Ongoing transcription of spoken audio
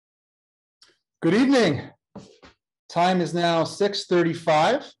Good evening. Time is now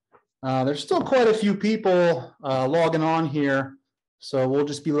 6:35. There's still quite a few people logging on here, so we'll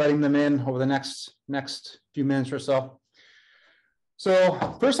just be letting them in over the next few minutes or so. So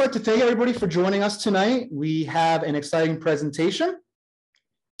first, I'd like to thank everybody for joining us tonight. We have an exciting presentation,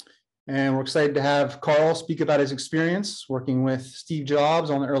 and we're excited to have Karl speak about his experience working with Steve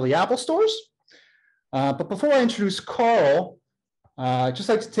Jobs on the early Apple stores. But before I introduce Karl, I'd just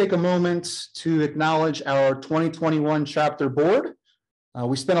like to take a moment to acknowledge our 2021 chapter board.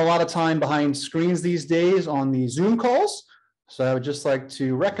 We spend a lot of time behind screens these days on the Zoom calls, so I would just like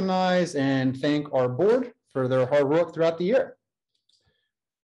to recognize and thank our board for their hard work throughout the year.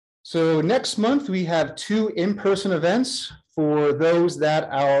 So next month, we have 2 in-person events for those that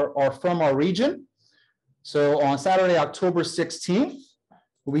are from our region. So on Saturday, October 16th,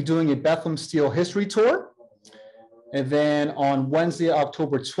 we'll be doing a Bethlehem Steel History Tour. And then on Wednesday,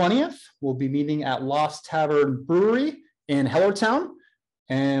 October 20th, we'll be meeting at Lost Tavern Brewery in Hellertown,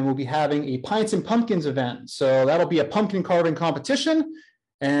 and we'll be having a Pints and Pumpkins event. So that'll be a pumpkin carving competition,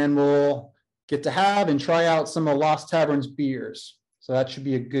 and we'll get to have and try out some of Lost Tavern's beers. So that should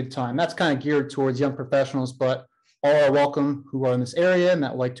be a good time. That's kind of geared towards young professionals, but all are welcome who are in this area and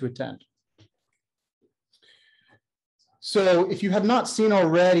that would like to attend. So if you have not seen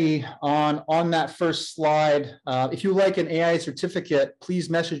already on that first slide, if you like an AI certificate, please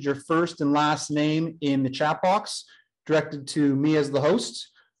message your first and last name in the chat box directed to me as the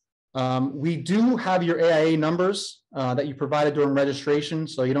host. We do have your AIA numbers that you provided during registration,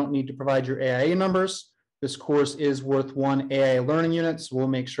 so you don't need to provide your AIA numbers. This course is worth 1 AIA learning unit, so we'll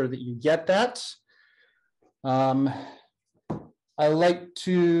make sure that you get that. I'd like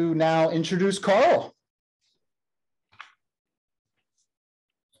to now introduce Karl.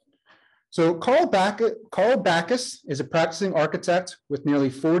 So Karl Backus is a practicing architect with nearly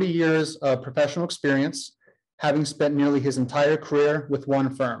 40 years of professional experience, having spent nearly his entire career with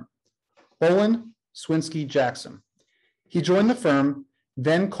one firm, Bohlin, Cywinski, Jackson. He joined the firm,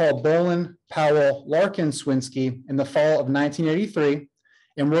 then called Bohlin, Powell, Larkin, Cywinski in the fall of 1983,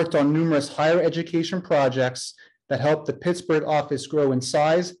 and worked on numerous higher education projects that helped the Pittsburgh office grow in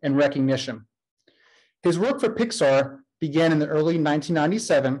size and recognition. His work for Pixar began in the early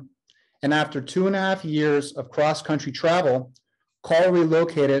 1997, and after 2.5 years of cross-country travel, Karl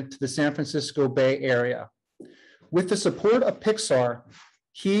relocated to the San Francisco Bay Area. With the support of Pixar,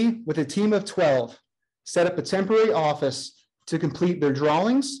 he, with a team of 12, set up a temporary office to complete their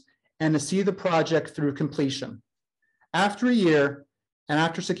drawings and to see the project through completion. After a year, and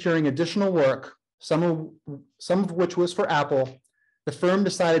after securing additional work, some of which was for Apple, the firm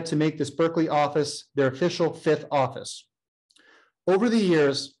decided to make this Berkeley office their official 5th office. Over the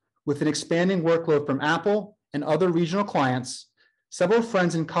years, with an expanding workload from Apple and other regional clients, several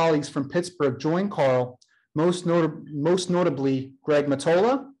friends and colleagues from Pittsburgh joined Karl, most notably Greg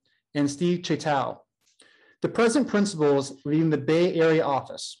Matola and Steve Chetow. The present principals leading the Bay Area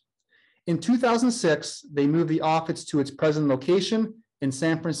office. In 2006, they moved the office to its present location in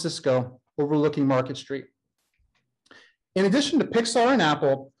San Francisco, overlooking Market Street. In addition to Pixar and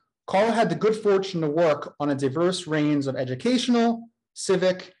Apple, Karl had the good fortune to work on a diverse range of educational,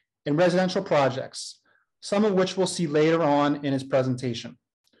 civic, and residential projects, some of which we'll see later on in his presentation.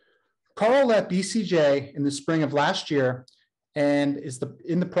 Karl left BCJ in the spring of last year and is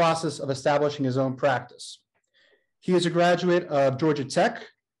in the process of establishing his own practice. He is a graduate of Georgia Tech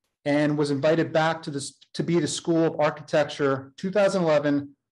and was invited back to be the School of Architecture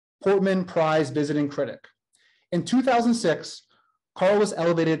 2011 Portman Prize Visiting Critic. In 2006, Karl was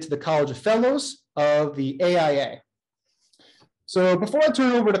elevated to the College of Fellows of the AIA. So before I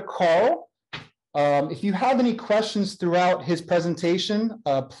turn over to Karl, if you have any questions throughout his presentation,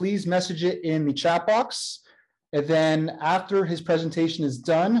 please message it in the chat box. And then after his presentation is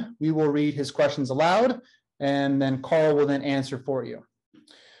done, we will read his questions aloud, and then Karl will then answer for you.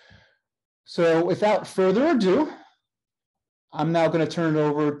 So without further ado, I'm now going to turn it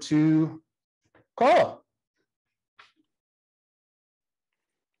over to Karl.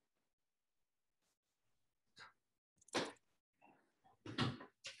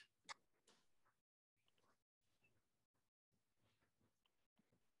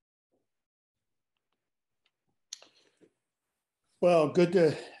 Well, good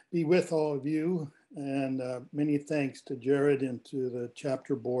to be with all of you, and many thanks to Jared and to the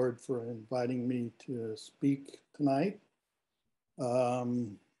chapter board for inviting me to speak tonight.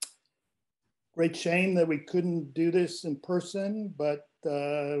 Great shame that we couldn't do this in person, but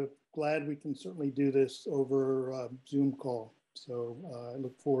glad we can certainly do this over Zoom call. So I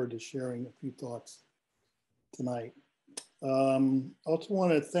look forward to sharing a few thoughts tonight. I also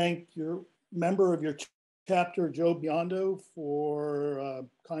want to thank member of your chapter, Joe Biondo, for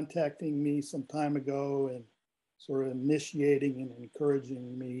contacting me some time ago and sort of initiating and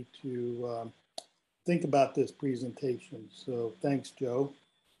encouraging me to think about this presentation. So thanks, Joe.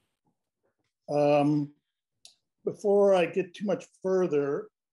 Before I get too much further,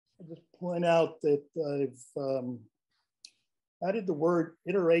 I'll just point out that I've added the word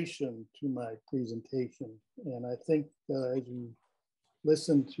iteration to my presentation. And I think as you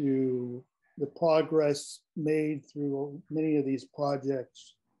listen to the progress made through many of these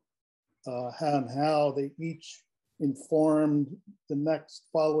projects, how they each informed the next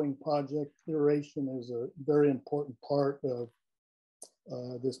following project, iteration is a very important part of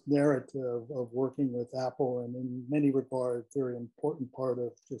this narrative of working with Apple, and in many regards, very important part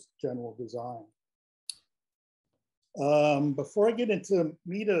of just general design. Before I get into the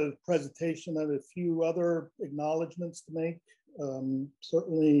meat of the presentation, I have a few other acknowledgements to make.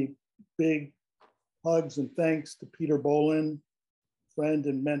 Certainly big hugs and thanks to Peter Bohlin, friend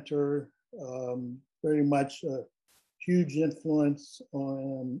and mentor, very much a huge influence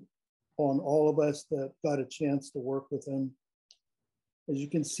on all of us that got a chance to work with him. As you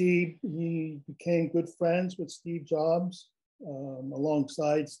can see, he became good friends with Steve Jobs.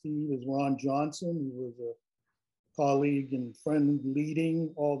 Alongside Steve is Ron Johnson, who was a colleague and friend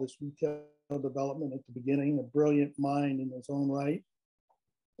leading all this retail development at the beginning, a brilliant mind in his own right.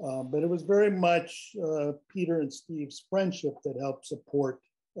 But it was very much Peter and Steve's friendship that helped support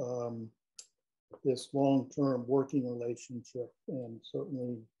this long-term working relationship. And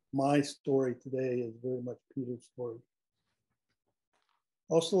certainly my story today is very much Peter's story.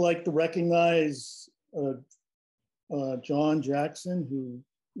 Also like to recognize John Jackson, who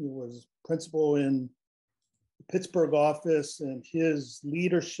was principal in the Pittsburgh office, and his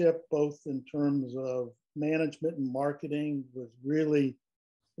leadership, both in terms of management and marketing, was really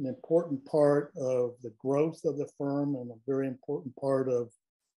an important part of the growth of the firm and a very important part of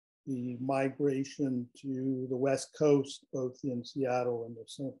the migration to the West Coast, both in Seattle and the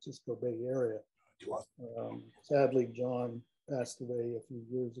San Francisco Bay Area. Sadly, John passed away a few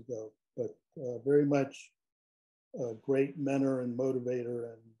years ago, but very much a great mentor and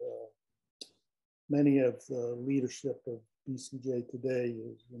motivator, and many of the leadership of BCJ today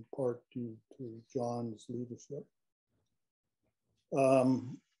is in part due to John's leadership.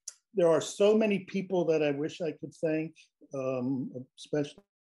 There are so many people that I wish I could thank, especially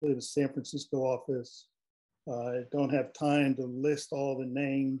the San Francisco office. I don't have time to list all the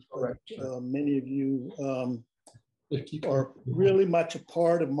names, but many of you are really much a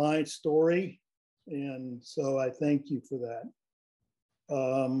part of my story. And so I thank you for that.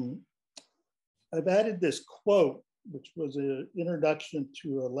 I've added this quote, which was an introduction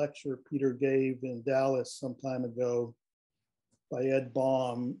to a lecture Peter gave in Dallas some time ago by Ed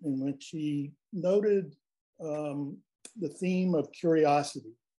Baum, in which he noted the theme of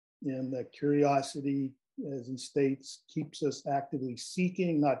curiosity, and that curiosity, as he states, keeps us actively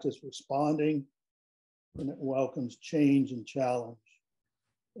seeking, not just responding, and it welcomes change and challenge.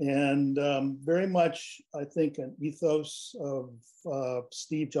 And very much, I think, an ethos of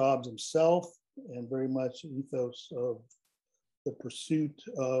Steve Jobs himself, and very much an ethos of the pursuit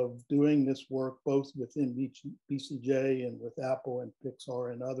of doing this work, both within BCJ and with Apple and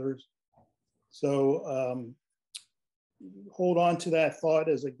Pixar and others. So hold on to that thought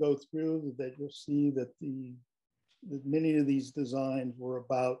as I go through, that you'll see that that many of these designs were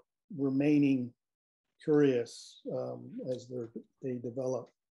about remaining curious as they develop.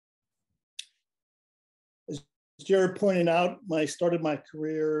 As Jared pointed out, I started my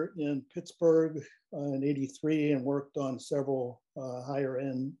career in Pittsburgh in '83 and worked on several higher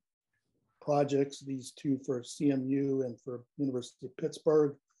end projects, these two for CMU and for University of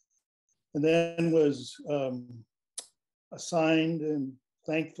Pittsburgh, and then was assigned, and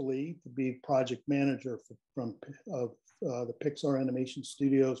thankfully, to be project manager of the Pixar Animation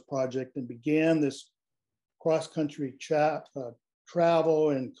Studios project, and began this cross-country travel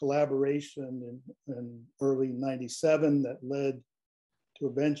and collaboration in early '97 that led to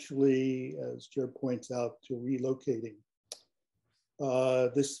eventually, as Jared points out, to relocating.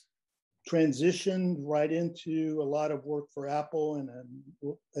 This transitioned right into a lot of work for Apple, and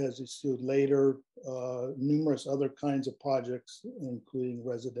as you see later, numerous other kinds of projects, including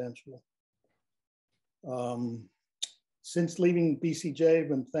residential. Since leaving BCJ, I've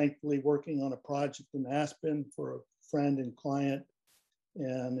been thankfully working on a project in Aspen for a friend and client,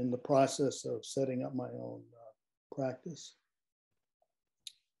 and in the process of setting up my own practice.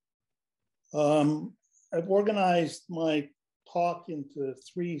 I've organized my talk into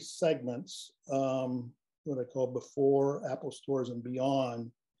 3 segments, what I call before, Apple Stores, and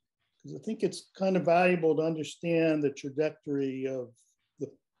beyond, because I think it's kind of valuable to understand the trajectory of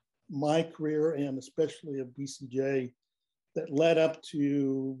my career and especially of BCJ that led up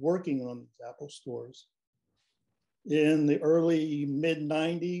to working on these Apple stores. In the early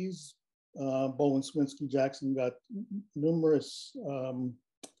mid-90s, Bohlin, Cywinski, Jackson got numerous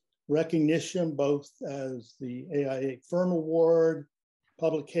recognition, both as the AIA Firm Award,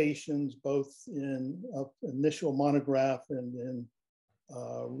 publications, both in initial monograph and in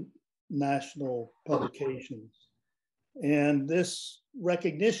national publications. And this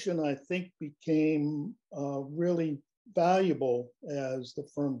recognition, I think, became really valuable as the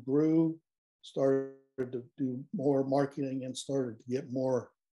firm grew, started to do more marketing and started to get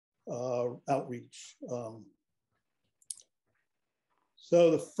more outreach.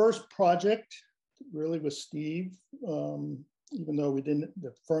 So the first project really was Steve, even though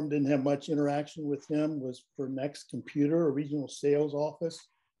the firm didn't have much interaction with him, was for Next Computer, a regional sales office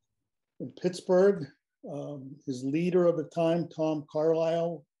in Pittsburgh. His leader of the time, Tom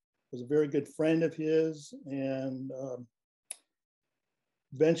Carlisle, was a very good friend of his and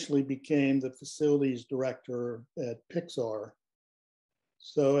eventually became the facilities director at Pixar.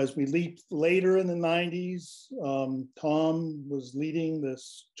 So as we leaped later in the 90s, Tom was leading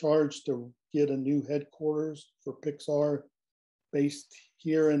this charge to get a new headquarters for Pixar based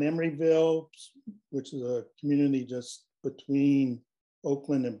here in Emeryville, which is a community just between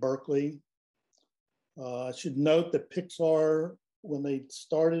Oakland and Berkeley. I should note that Pixar, when they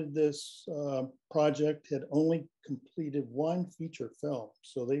started this project, had only completed one feature film.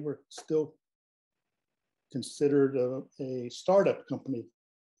 So they were still considered a startup company at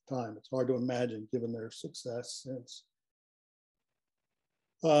the time. It's hard to imagine given their success since.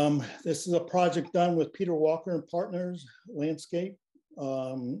 This is a project done with Peter Walker and Partners, Landscape.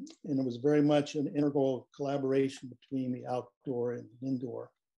 And it was very much an integral collaboration between the outdoor and the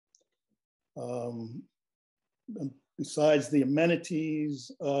indoor. Besides the amenities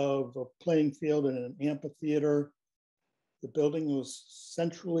of a playing field and an amphitheater, the building was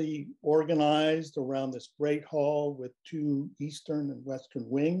centrally organized around this great hall with two eastern and western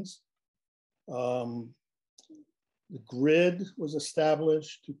wings. The grid was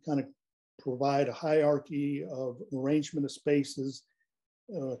established to kind of provide a hierarchy of arrangement of spaces,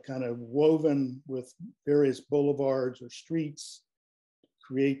 kind of woven with various boulevards or streets,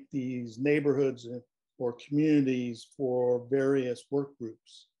 create these neighborhoods or communities for various work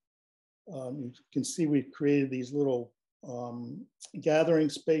groups. You can see we've created these little gathering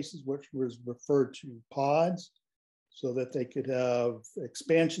spaces, which was referred to pods, so that they could have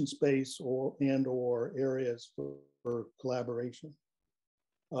expansion space or areas for collaboration.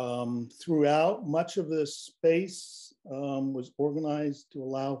 Throughout, much of this space was organized to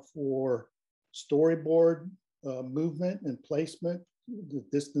allow for storyboard movement and placement. The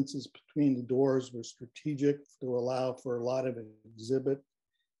distances between the doors were strategic to allow for a lot of exhibit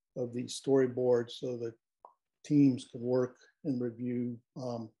of these storyboards so that teams could work and review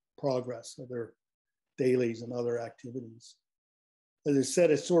progress of their dailies and other activities. As I said,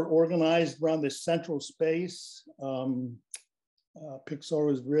 it's sort of organized around this central space. Pixar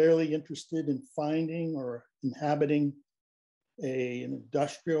was rarely interested in finding or inhabiting an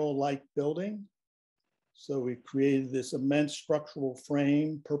industrial-like building. So we created this immense structural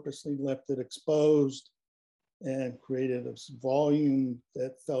frame, purposely left it exposed, and created a volume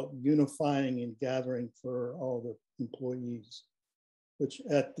that felt unifying and gathering for all the employees, which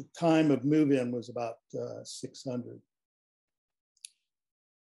at the time of move-in was about 600.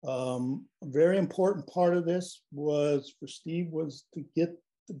 A very important part of this was for Steve was to get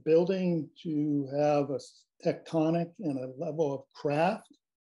the building to have a tectonic and a level of craft.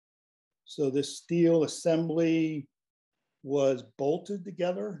 So this steel assembly was bolted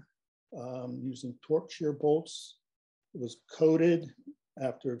together using torque shear bolts. It was coated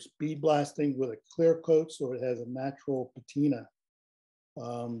after speed blasting with a clear coat, so it has a natural patina.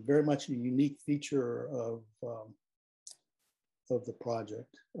 Very much a unique feature of the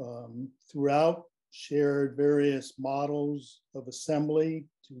project. Throughout, shared various models of assembly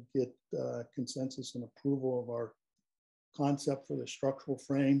to get consensus and approval of our concept for the structural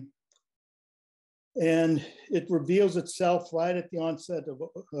frame. And it reveals itself right at the onset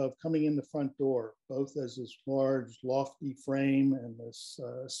of coming in the front door, both as this large lofty frame and this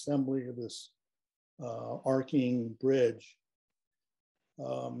assembly of this arcing bridge.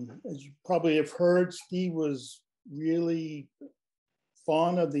 As you probably have heard, Steve was really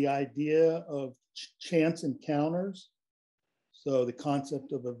fond of the idea of chance encounters. So the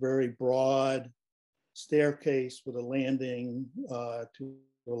concept of a very broad staircase with a landing to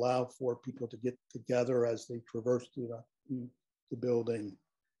allow for people to get together as they traverse through the building.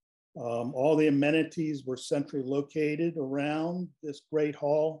 All the amenities were centrally located around this great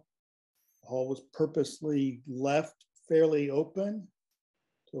hall. The hall was purposely left fairly open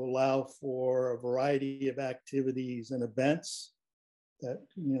to allow for a variety of activities and events that,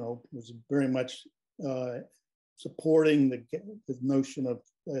 was very much supporting the notion of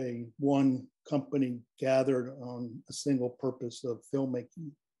a one company gathered on a single purpose of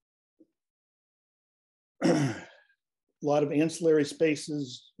filmmaking. A lot of ancillary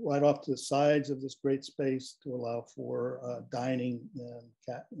spaces right off to the sides of this great space to allow for dining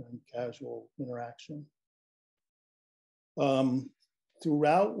and casual interaction.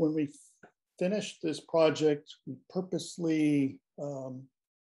 Throughout, when we finished this project, we purposely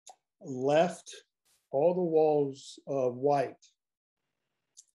left all the walls white,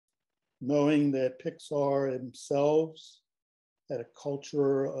 knowing that Pixar themselves had a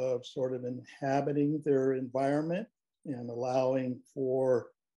culture of sort of inhabiting their environment and allowing for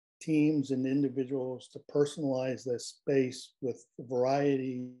teams and individuals to personalize that space with a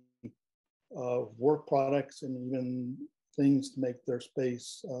variety of work products and even things to make their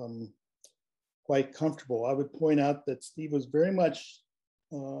space quite comfortable. I would point out that Steve was very much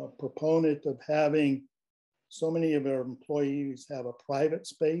a proponent of having so many of our employees have a private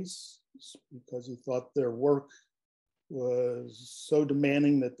space because he thought their work was so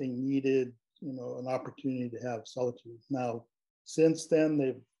demanding that they needed, an opportunity to have solitude. Now, since then,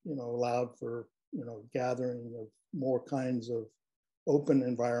 they've, allowed for, gathering of more kinds of open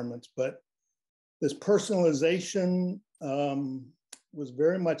environments, but this personalization was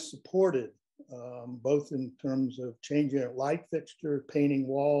very much supported, both in terms of changing a light fixture, painting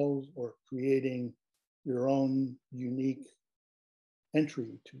walls, or creating your own unique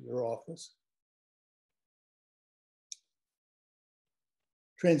entry to your office.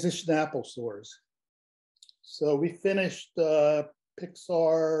 Transition to Apple stores. So we finished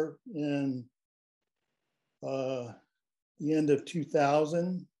Pixar in the end of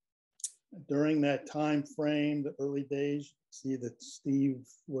 2000. During that time frame, the early days, you see that Steve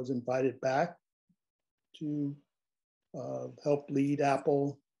was invited back to help lead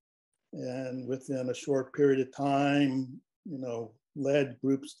Apple, and within a short period of time, led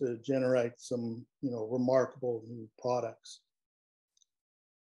groups to generate some, remarkable new products.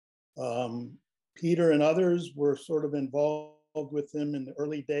 Peter and others were sort of involved with him in the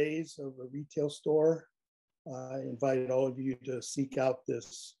early days of a retail store. I invited all of you to seek out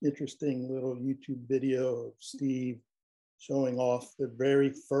this interesting little YouTube video of Steve showing off the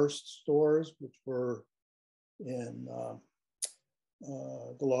very first stores, which were in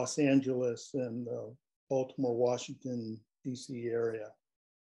the Los Angeles and Baltimore, Washington, DC area.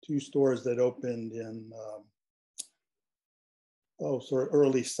 2 stores that opened in sort of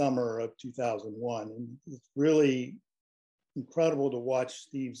early summer of 2001. And it's really incredible to watch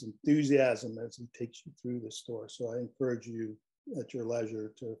Steve's enthusiasm as he takes you through the store. So I encourage you at your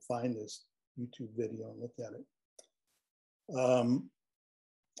leisure to find this YouTube video and look at it.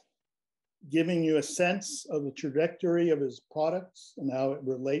 Giving you a sense of the trajectory of his products and how it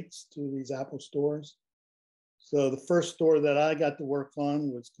relates to these Apple stores. So the first store that I got to work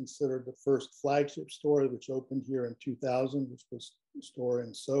on was considered the first flagship store, which opened here in 2000, which was a store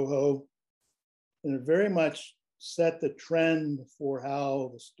in Soho. And it very much set the trend for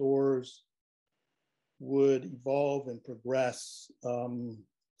how the stores would evolve and progress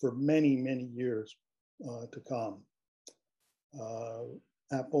for many, many years to come.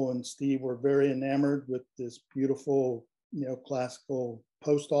 Apple and Steve were very enamored with this beautiful neoclassical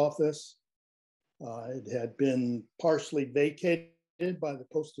post office. It had been partially vacated by the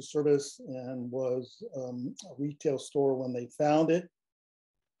Postal Service and was a retail store when they found it.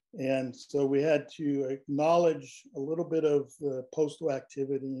 And so we had to acknowledge a little bit of the postal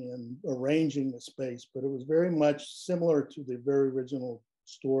activity and arranging the space, but it was very much similar to the very original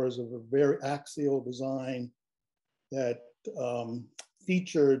stores of a very axial design that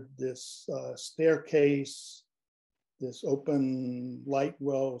featured this staircase, this open light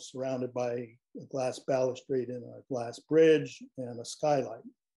well surrounded by a glass balustrade and a glass bridge and a skylight.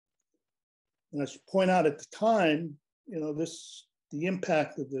 And I should point out at the time, the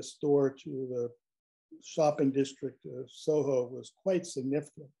impact of this store to the shopping district of Soho was quite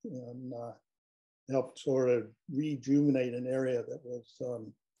significant and helped sort of rejuvenate an area that was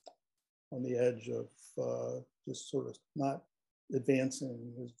on the edge of just sort of not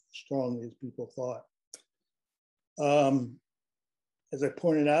advancing as strongly as people thought. As I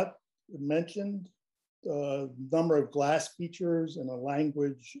pointed out, mentioned, number of glass features and a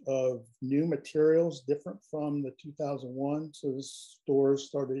language of new materials different from the 2001. So the stores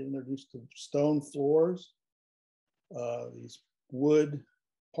started to introduce the stone floors, these wood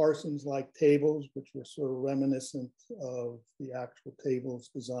Parsons-like tables, which were sort of reminiscent of the actual tables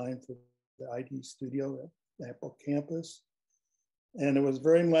designed for the ID studio at Apple campus. And it was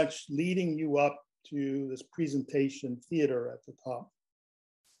very much leading you up to this presentation theater at the top.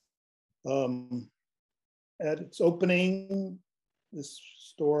 At its opening, this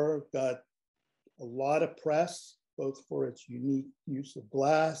store got a lot of press, both for its unique use of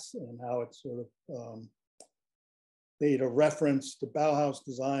glass and how it sort of made a reference to Bauhaus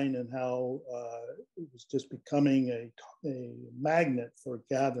design and how it was just becoming a magnet for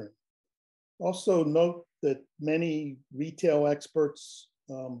gathering. Also note that many retail experts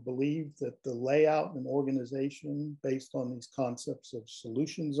believe that the layout and organization based on these concepts of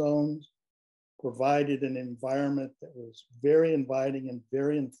solution zones provided an environment that was very inviting and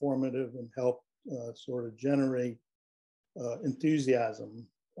very informative and helped sort of generate enthusiasm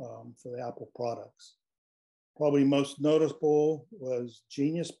for the Apple products. Probably most noticeable was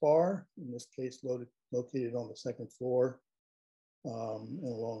Genius Bar, in this case located on the second floor, and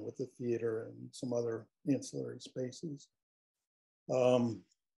along with the theater and some other ancillary spaces.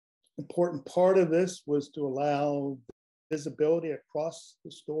 Important part of this was to allow visibility across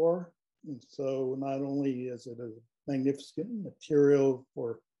the store. And so not only is it a magnificent material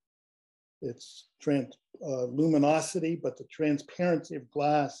for its luminosity, but the transparency of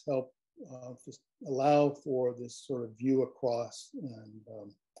glass helped allow for this sort of view across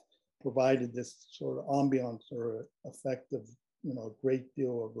and provided this sort of ambiance or effect of, you know, a great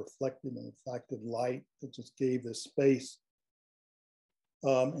deal of reflected and reflected light that just gave this space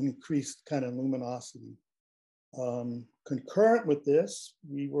an increased kind of luminosity. Concurrent with this,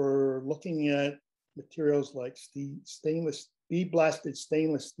 we were looking at materials like bead-blasted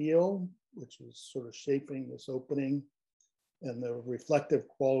stainless steel, which is sort of shaping this opening, and the reflective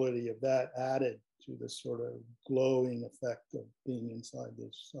quality of that added to this sort of glowing effect of being inside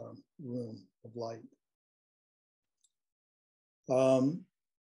this room of light.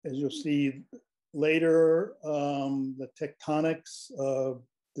 As you'll see later, the tectonics of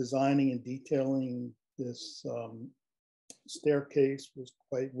designing and detailing this staircase was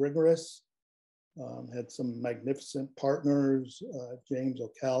quite rigorous. Had some magnificent partners, James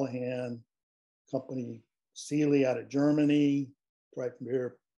O'Callahan, company Sealy out of Germany,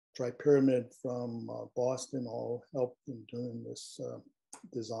 Tri-Pyramid from Boston, all helped in doing this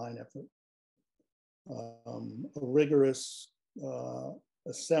design effort. A rigorous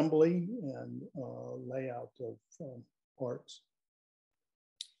assembly and layout of parts.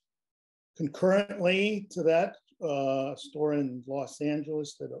 Concurrently to that, store in Los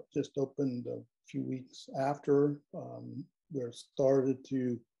Angeles that just opened a few weeks after, they're started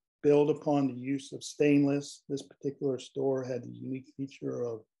to build upon the use of stainless. This particular store had the unique feature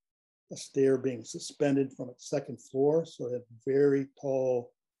of a stair being suspended from its second floor. So it had very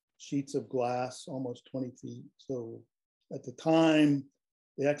tall sheets of glass, almost 20 feet. So at the time,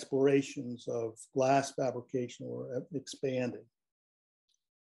 the explorations of glass fabrication were expanding.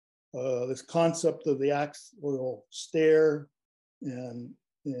 This concept of the axial stair and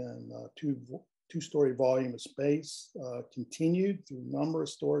two-story volume of space continued through a number of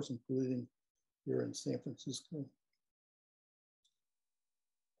stores, including here in San Francisco.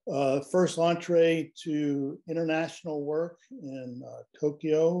 First entree to international work in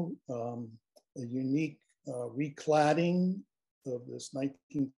Tokyo, a unique recladding of this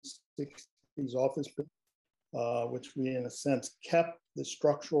 1960s office, which we in a sense kept the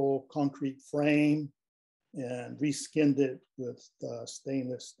structural concrete frame and reskinned it with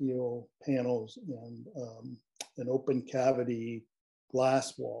stainless steel panels and an open cavity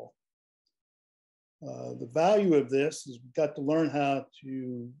glass wall. The value of this is we got to learn how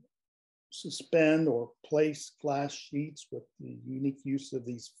to suspend or place glass sheets with the unique use of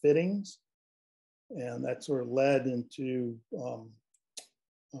these fittings. And that sort of led into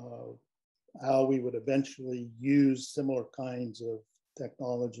how we would eventually use similar kinds of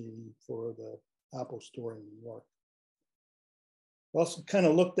technology for the Apple store in New York. Also kind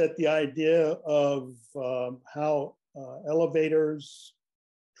of looked at the idea of how elevators,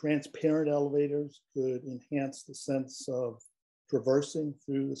 transparent elevators, could enhance the sense of traversing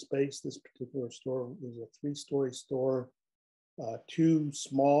through the space. This particular store was a 3-story store, too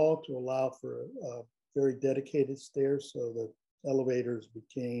small to allow for a very dedicated stairs, so the elevators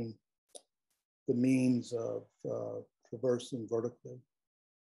became the means of traversing vertically.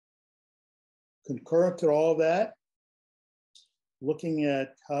 Concurrent to all that, looking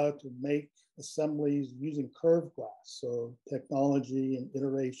at how to make assemblies using curved glass. So technology and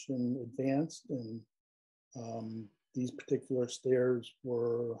iteration advanced, and these particular stairs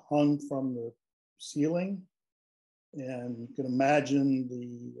were hung from the ceiling And you can imagine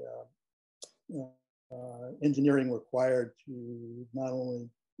the engineering required to not only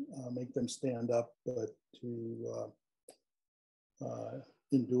make them stand up, but to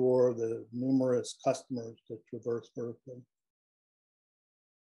endure the numerous customers that traverse Berkeley.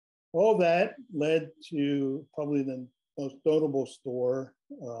 All that led to probably the most notable store,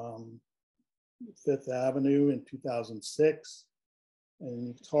 Fifth Avenue in 2006.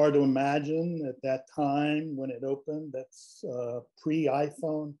 And it's hard to imagine at that time when it opened, that's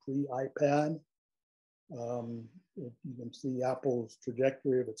pre-iPhone, pre-iPad. You can see Apple's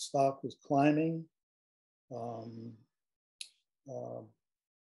trajectory of its stock was climbing.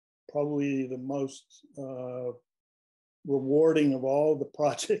 Probably the most rewarding of all the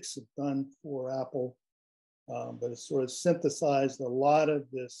projects I've done for Apple, but it sort of synthesized a lot of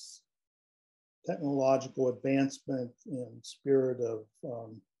this technological advancement and spirit of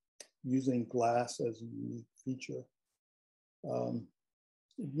using glass as a unique feature.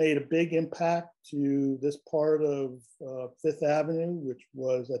 It made a big impact to this part of Fifth Avenue, which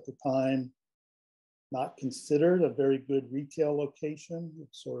was at the time not considered a very good retail location.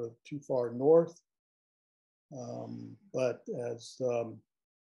 It's sort of too far north. But as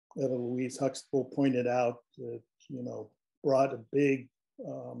Eva Louise Huxtable pointed out, it brought a big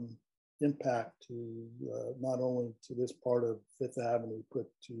impact to not only to this part of Fifth Avenue, but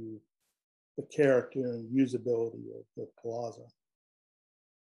to the character and usability of the plaza.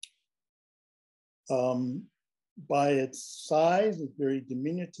 By its size, it's very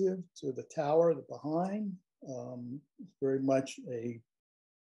diminutive to the tower behind. It's very much a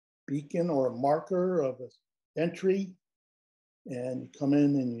beacon or a marker of an entry. And you come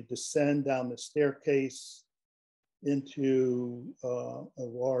in and you descend down the staircase into a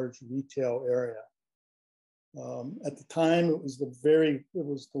large retail area. At the time, it was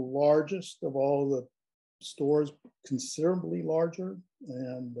the largest of all the stores, considerably larger,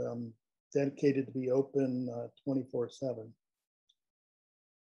 and dedicated to be open 24/7.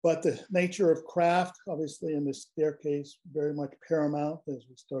 But the nature of craft, obviously, in this staircase, very much paramount as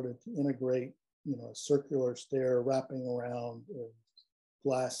we started to integrate, a circular stair wrapping around a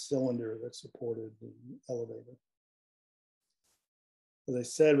glass cylinder that supported the elevator. As I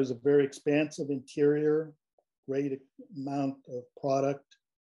said, it was a very expansive interior, great amount of product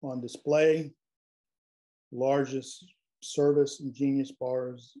on display, largest service and Genius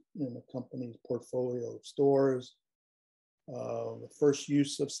bars in the company's portfolio of stores. The first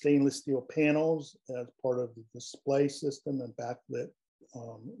use of stainless steel panels as part of the display system and backlit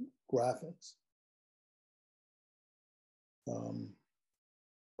graphics.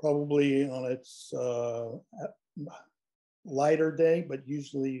 Probably on its lighter day, but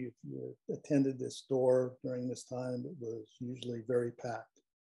usually if you attended this store during this time, it was usually very packed.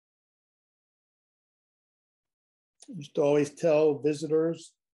 I used to always tell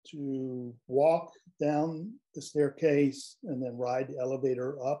visitors to walk down the staircase and then ride the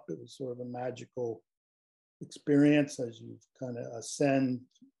elevator up. It was sort of a magical experience as you kind of ascend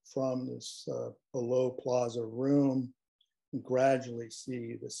from this below plaza room and gradually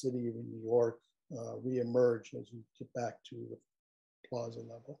see the city of New York reemerge as you get back to the plaza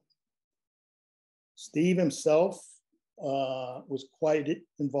level. Steve himself was quite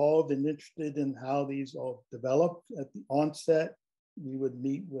involved and interested in how these all developed. At the onset, we would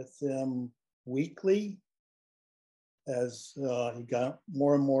meet with him weekly. As he got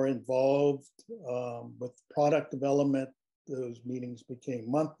more and more involved with product development, those meetings became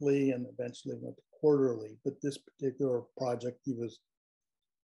monthly and eventually went to quarterly. But this particular project, he was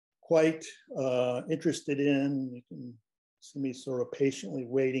quite interested in. You can see me sort of patiently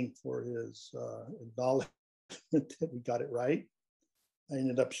waiting for his acknowledgement that we got it right. I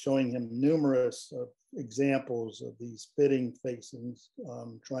ended up showing him numerous examples of these fitting facings,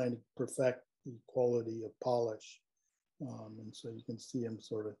 trying to perfect the quality of polish. And so you can see him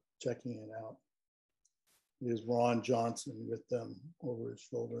sort of checking it out. There's Ron Johnson with them over his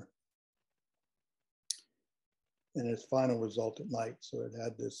shoulder. And his final result at night. So it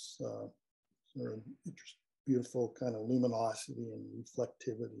had this sort of beautiful kind of luminosity and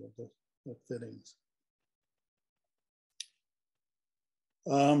reflectivity of the fittings.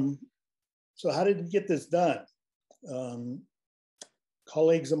 So how did we get this done?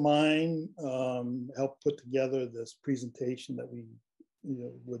 Colleagues of mine helped put together this presentation that we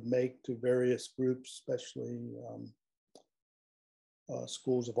would make to various groups, especially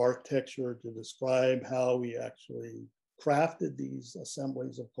schools of architecture, to describe how we actually crafted these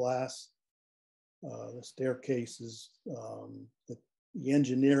assemblies of glass, the staircases, the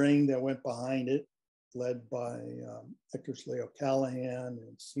engineering that went behind it, led by Eckersley O'Callaghan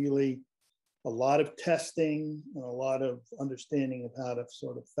and Seeley, a lot of testing and a lot of understanding of how to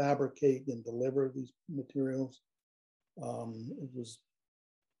sort of fabricate and deliver these materials. It was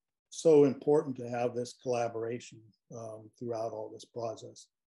so important to have this collaboration throughout all this process.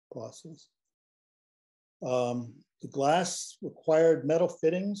 The glass required metal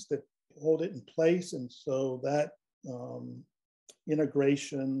fittings that hold it in place, and so that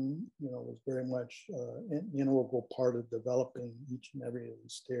integration, was very much an integral part of developing each and every of the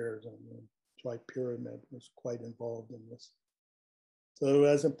stairs, and the tri-pyramid was quite involved in this. So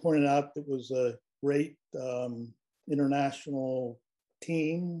as I pointed out, it was a great international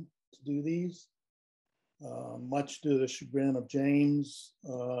team to do these. Much to the chagrin of James,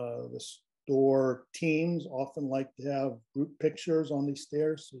 the store teams often like to have group pictures on these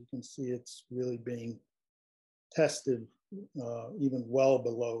stairs, so you can see it's really being tested even well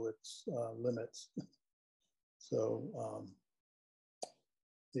below its limits. So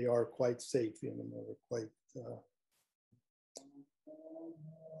they are quite safe, even though they're quite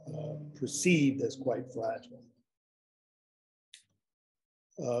perceived as quite fragile.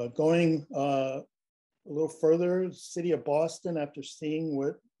 Going a little further, the city of Boston, after seeing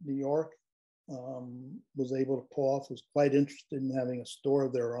what New York was able to pull off, was quite interested in having a store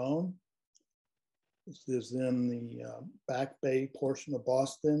of their own. This is in the Back Bay portion of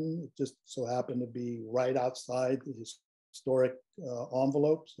Boston. It just so happened to be right outside the historic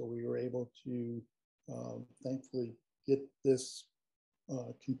envelope, so we were able to thankfully get this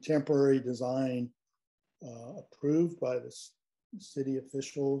contemporary design approved by the city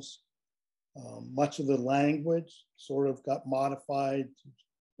officials. Much of the language sort of got modified to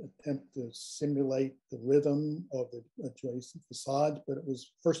attempt to simulate the rhythm of the adjacent facades, but it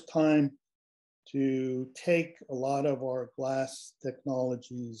was first time to take a lot of our glass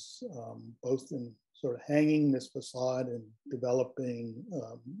technologies, both in sort of hanging this facade and developing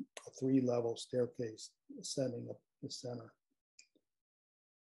a 3-level staircase setting up the center.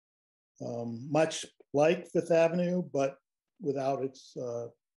 Much like Fifth Avenue, but without its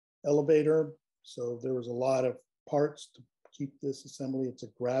elevator. So there was a lot of parts to keep this assembly. It's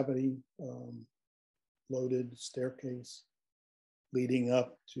a gravity loaded staircase leading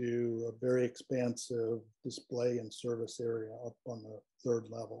up to a very expansive display and service area up on the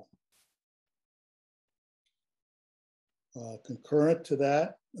 3rd level. Concurrent to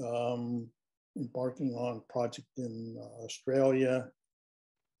that, embarking on a project in Australia.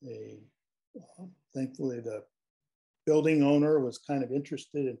 Thankfully, the building owner was kind of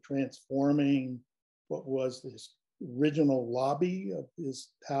interested in transforming what was this original lobby of his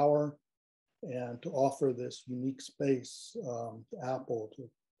tower and to offer this unique space to Apple to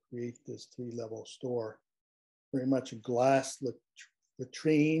create this 3-level store. Very much a glass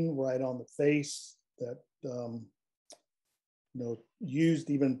latrine right on the face that used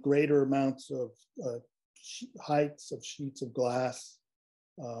even greater amounts of heights of sheets of glass,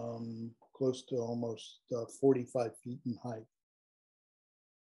 close to almost 45 feet in height.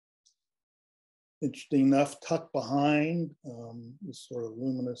 Interesting enough, tucked behind this sort of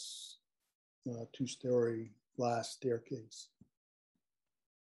luminous 2-story glass staircase.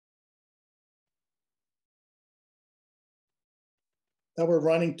 Now we're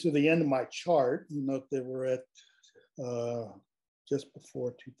running to the end of my chart. You note that we're at just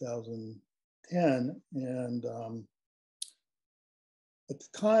before 2010. And at the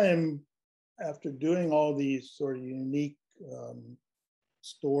time, after doing all these sort of unique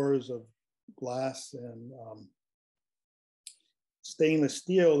stores of glass and stainless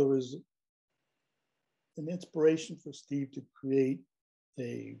steel, there was an inspiration for Steve to create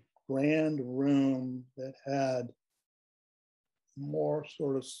a grand room that had more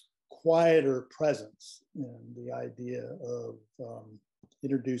sort of quieter presence, and the idea of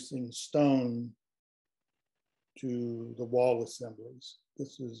introducing stone to the wall assemblies.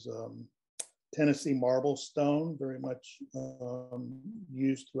 This is Tennessee marble stone, very much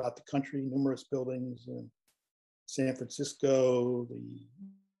used throughout the country, numerous buildings in San Francisco, the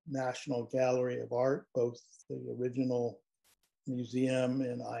National Gallery of Art, both the original museum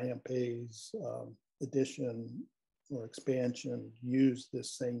and IMP's addition or expansion used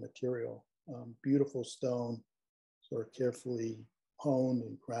this same material. Beautiful stone, sort of carefully honed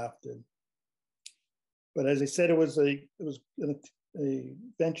and crafted. But as I said, it was a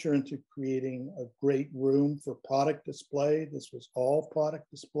venture into creating a great room for product display. This was all product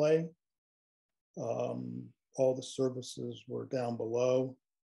display. All the services were down below.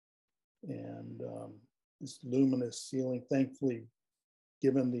 And this luminous ceiling, thankfully,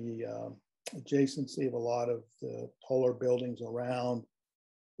 given the adjacency of a lot of the taller buildings around,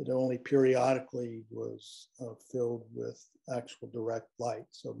 it only periodically was filled with actual direct light.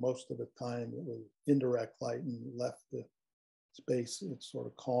 So most of the time it was indirect light and left the space, it's sort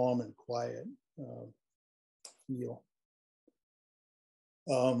of calm and quiet feel.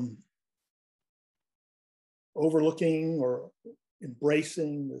 Overlooking or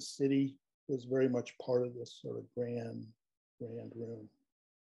embracing the city was very much part of this sort of grand room.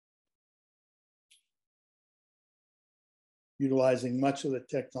 Utilizing much of the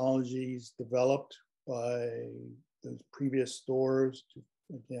technologies developed by those previous stores to,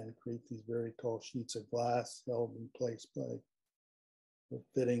 again, create these very tall sheets of glass held in place by the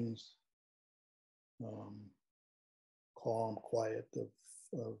fittings, calm, quiet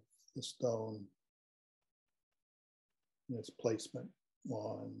of the stone, and its placement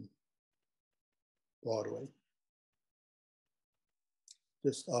on Broadway,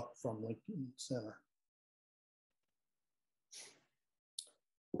 just up from Lincoln Center.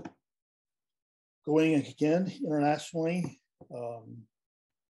 Going again internationally,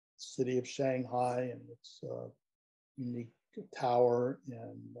 city of Shanghai and its unique tower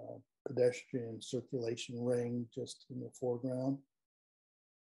and pedestrian circulation ring just in the foreground.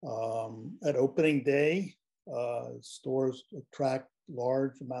 At opening day, stores attract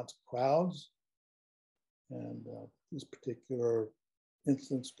large amounts of crowds, and this particular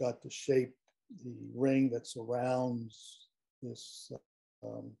instance got to shape the ring that surrounds this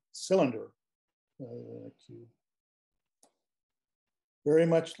cylinder. Cube. Very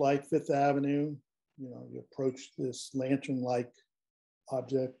much like Fifth Avenue, you approach this lantern-like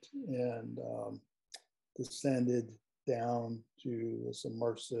object and descended down to this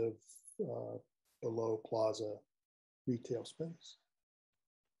immersive below plaza retail space.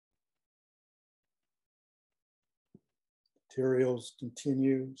 Materials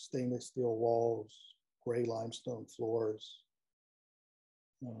continue, stainless steel walls, gray limestone floors,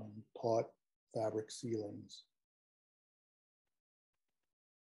 taut fabric ceilings.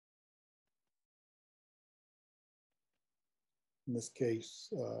 In this case,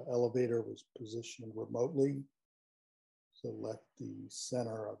 elevator was positioned remotely, so left the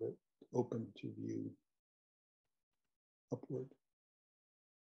center of it open to view upward.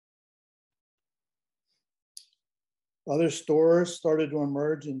 Other stores started to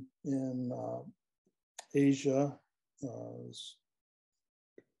emerge in Asia. This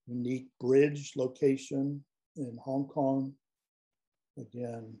unique bridge location in Hong Kong,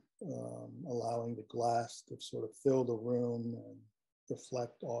 again, allowing the glass to sort of fill the room and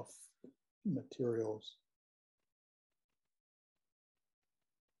reflect off materials.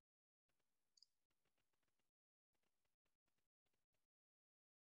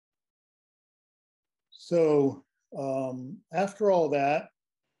 So after all that,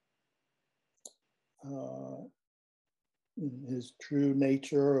 in his true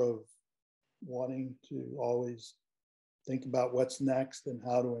nature of wanting to always think about what's next and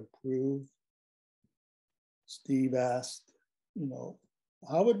how to improve, Steve asked,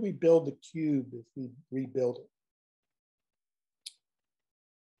 how would we build the cube if we rebuild it?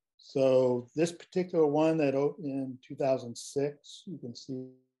 So this particular one that opened in 2006, you can see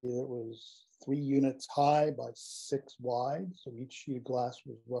it was 3 units high by 6 wide. So each sheet of glass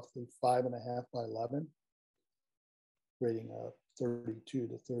was roughly 5.5 by 11, creating a 32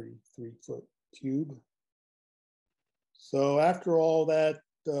 to 33 foot cube. So after all that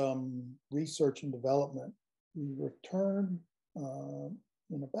research and development, we returned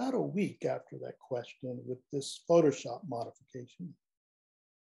in about a week after that question with this Photoshop modification,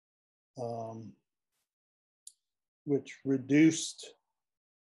 which reduced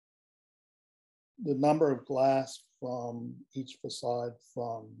the number of glass from each facade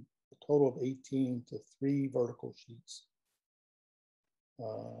from a total of 18 to 3 vertical sheets.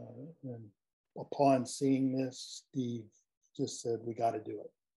 And upon seeing this, Steve just said, we got to do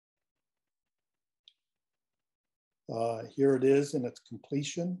it. Here it is in its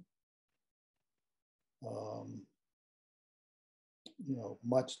completion.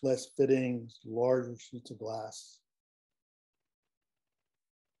 Much less fittings, larger sheets of glass.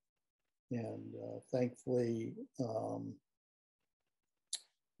 And thankfully,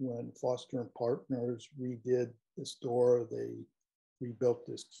 when Foster and Partners redid this door, they rebuilt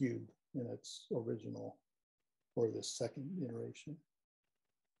this cube in its original, or the second iteration.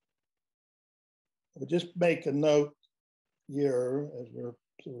 I'll just make a note here as we're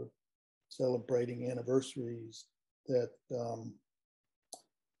sort of celebrating anniversaries that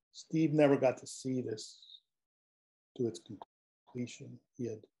Steve never got to see this to its completion. He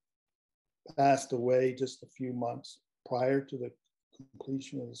had passed away just a few months prior to the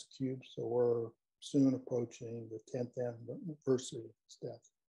completion of this cube, so we're soon approaching the 10th anniversary of his death.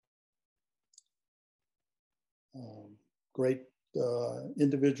 Great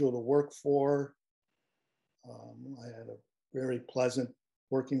individual to work for. I had a very pleasant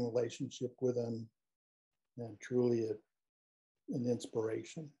working relationship with him, and truly an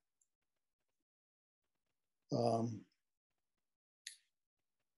inspiration.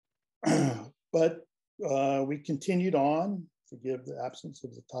 But we continued on. Forgive the absence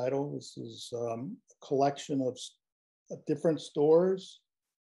of the title. This is a collection of different stores.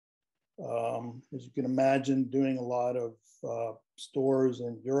 As you can imagine, doing a lot of stores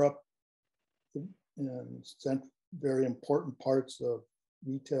in Europe and very important parts of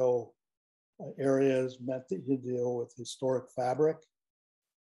retail areas meant that you deal with historic fabric.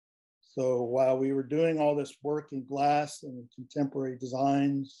 So while we were doing all this work in glass and contemporary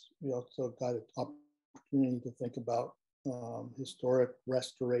designs, we also got an opportunity to think about historic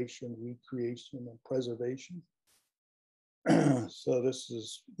restoration, recreation, and preservation. So this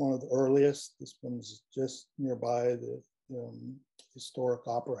is one of the earliest. This one's just nearby the historic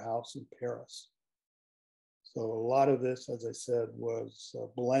Opera House in Paris. So a lot of this, as I said, was a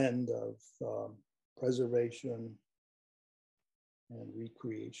blend of preservation and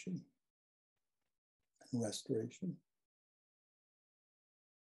recreation and restoration.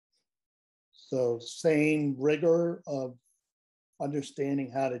 So same rigor of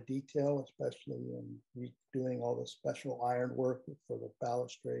understanding how to detail, especially in doing all the special iron work for the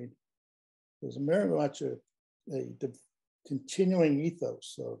balustrade. There's very much a continuing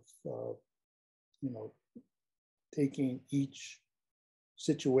ethos of taking each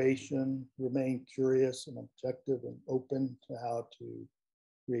situation, remain curious and objective and open to how to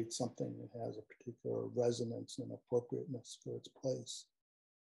create something that has a particular resonance and appropriateness for its place.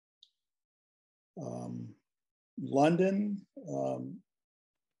 London,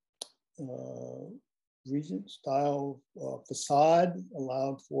 Regent style facade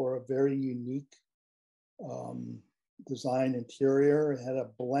allowed for a very unique design interior. It had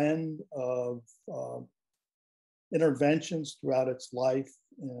a blend of interventions throughout its life.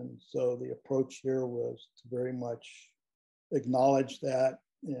 And so the approach here was to very much acknowledge that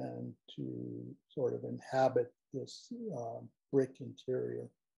and to sort of inhabit this brick interior.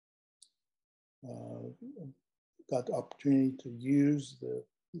 Got the opportunity to use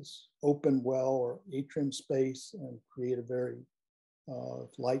this open well or atrium space and create a very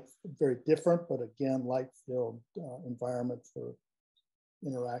very different, but again, light-filled environment for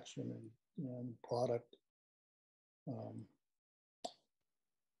interaction and product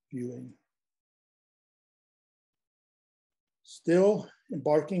viewing. Still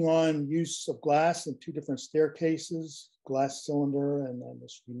embarking on use of glass in two different staircases, glass cylinder, and then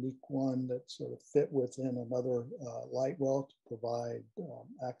this unique one that sort of fit within another light well to provide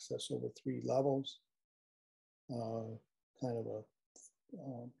access over 3 levels. Kind of a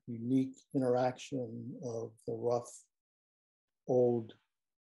unique interaction of the rough old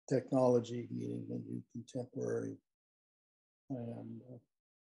technology meeting the new contemporary and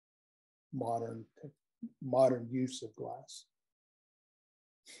modern use of glass.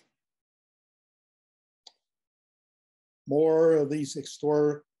 More of these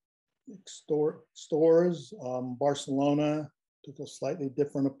historic stores. Barcelona took a slightly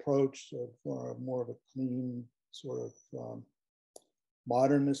different approach of more of a clean sort of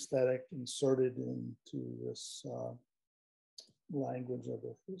modern aesthetic inserted into this language of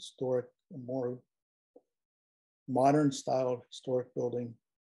a historic, more modern style historic building.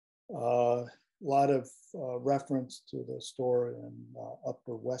 A lot of reference to the store in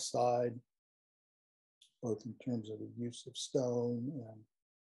Upper West Side, both in terms of the use of stone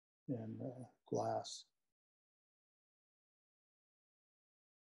and glass.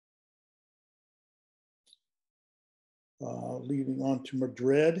 Leading on to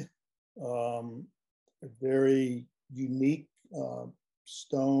Madrid, a very unique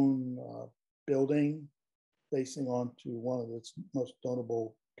stone building facing onto one of its most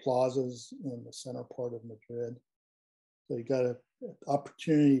notable plazas in the center part of Madrid. So you got an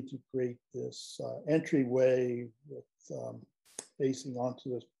opportunity to create this entryway with facing onto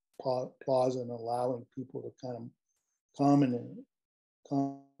this plaza and allowing people to kind of come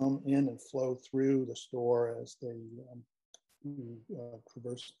in and flow through the store as they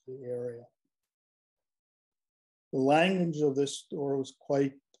traverse the area. The language of this store was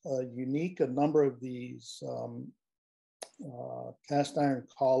quite unique. A number of these cast iron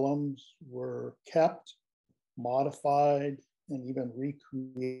columns were kept, modified, and even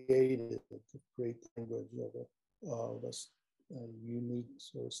recreated to create the language of a unique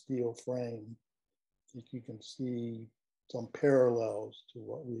sort of steel frame. I think you can see some parallels to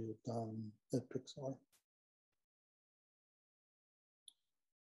what we have done at Pixar.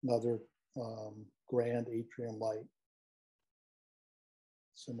 Another grand atrium light.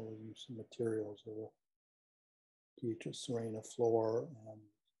 Similar use of materials of a Pietra Serena floor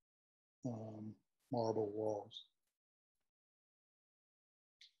and marble walls.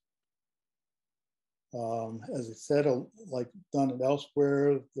 As I said, like done it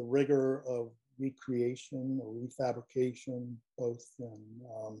elsewhere, the rigor of recreation or refabrication, both in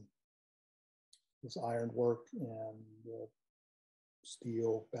this ironwork and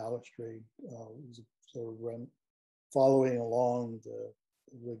steel balustrade, is sort of following along the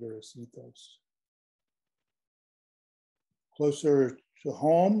rigorous ethos. Closer to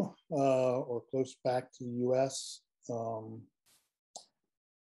home or close back to the US,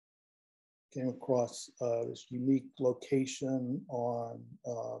 came across this unique location on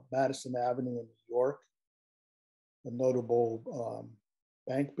Madison Avenue in New York, a notable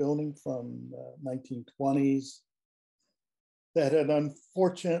bank building from the 1920s that had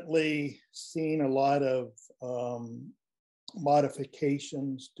unfortunately seen a lot of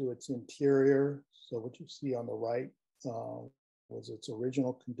modifications to its interior. So what you see on the right was its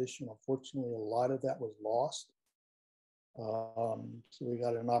original condition. Unfortunately, a lot of that was lost. So we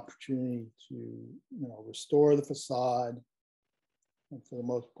got an opportunity to, restore the facade and for the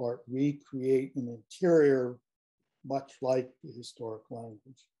most part recreate an interior much like the historic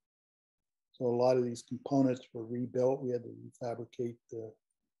language. So a lot of these components were rebuilt. We had to refabricate the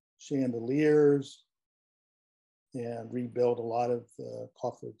chandeliers and rebuild a lot of the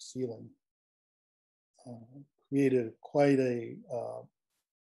coffered ceiling. Created quite a,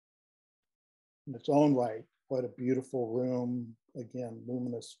 in its own right, quite a beautiful room, again,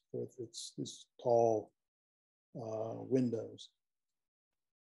 luminous with its tall windows.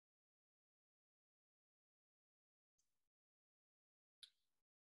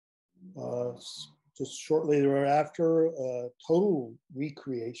 Just shortly thereafter, total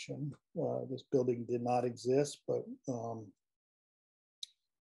recreation. This building did not exist, but the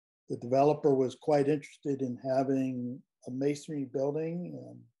developer was quite interested in having a masonry building,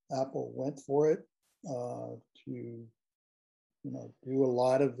 and Apple went for it to, do a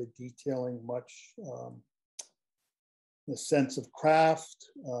lot of the detailing, much the sense of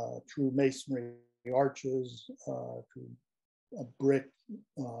craft, true masonry arches, true a brick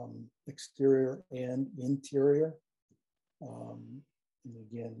exterior and interior. And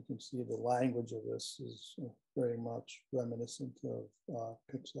again, you can see the language of this is very much reminiscent of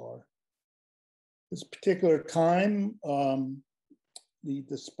Pixar. This particular time, the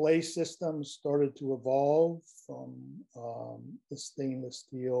display system started to evolve from the stainless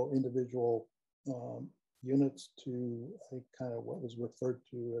steel individual units to a kind of what was referred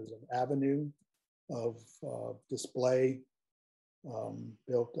to as an avenue of display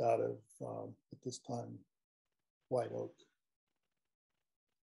built out of, at this time, white oak.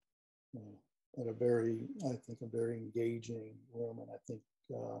 But I think a very engaging room, and I think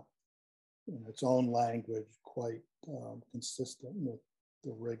in its own language, quite consistent with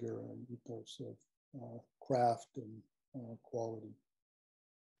the rigor and ethos of craft and quality.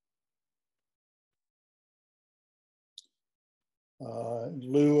 In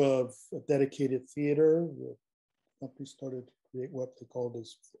lieu of a dedicated theater, the company started to create what they called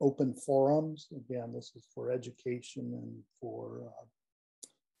as open forums. Again, this is for education and for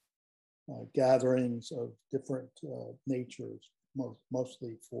gatherings of different natures,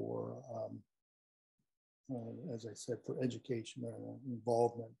 mostly for, as I said, for education and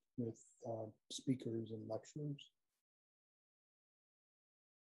involvement with speakers and lecturers.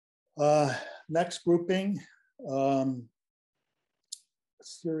 Next grouping, a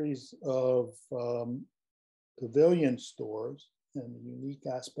series of pavilion stores, and the unique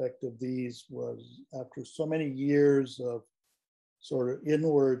aspect of these was after so many years of sort of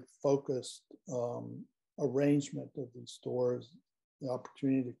inward focused arrangement of these stores, the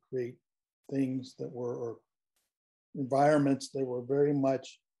opportunity to create things that were, or environments that were very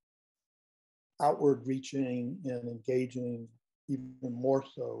much outward reaching and engaging even more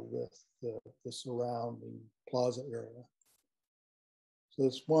so with the surrounding plaza area. So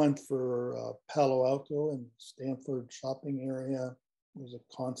this one for Palo Alto and Stanford shopping area was a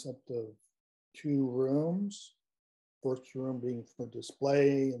concept of 2 rooms. First room being for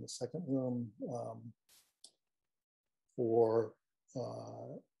display, and the second room for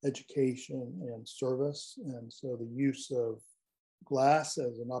education and service. And so the use of glass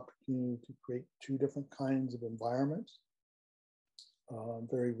as an opportunity to create 2 different kinds of environments,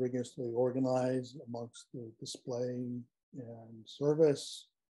 very rigorously organized amongst the display and service,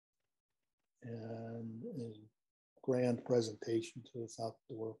 and a grand presentation to this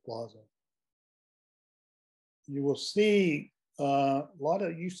outdoor plaza. You will see A lot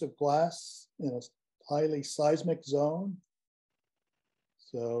of use of glass in a highly seismic zone.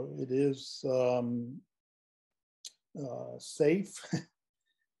 So it is safe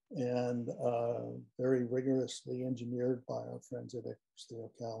and very rigorously engineered by our friends at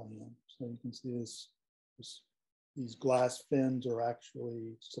Karl A. So you can see these glass fins are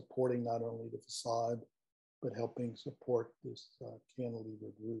actually supporting not only the facade, but helping support this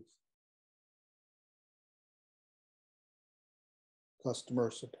cantilevered roof. Customer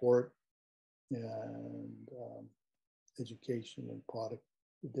support and education and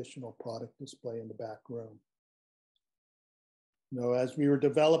additional product display in the back room. As we were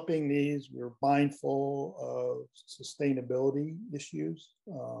developing these, we were mindful of sustainability issues,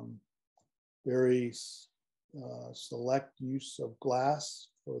 very select use of glass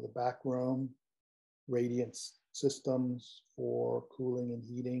for the back room, radiant systems for cooling and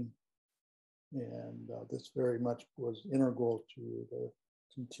heating. And this very much was integral to the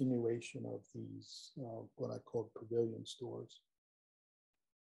continuation of these, what I call pavilion stores.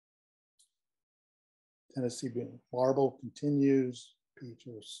 Tennessee marble continues, peach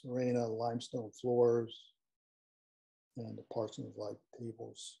or Serena limestone floors, and the parsonage light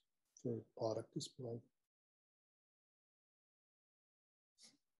tables for product display.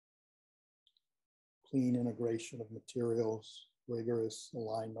 Clean integration of materials, rigorous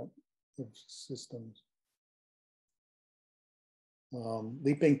alignment of systems.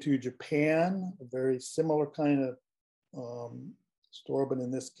 Leaping to Japan, a very similar kind of store, but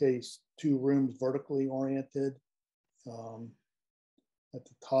in this case, 2 rooms vertically oriented. At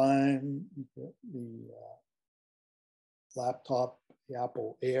the time, the laptop, the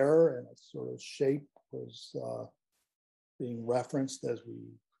Apple Air, and its sort of shape was being referenced as we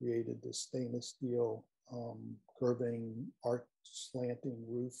created this stainless steel curving arch slanting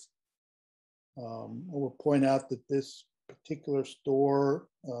roof. I will point out that this particular store,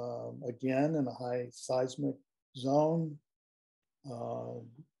 again, in a high seismic zone,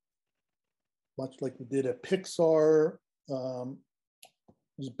 much like we did at Pixar,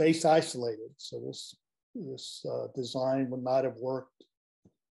 was base isolated. So this design would not have worked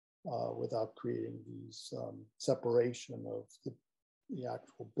without creating these separation of the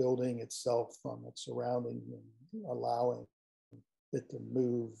actual building itself from its surrounding and allowing it to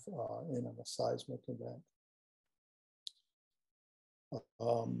move in a seismic event.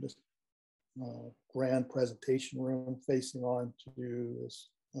 This grand presentation room facing on to this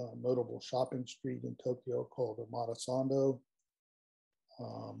notable shopping street in Tokyo called Omotesando.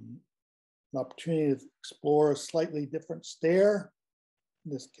 An opportunity to explore a slightly different stair,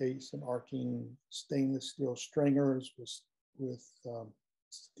 in this case an arcing stainless steel stringers with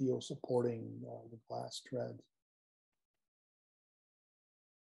steel supporting the glass treads.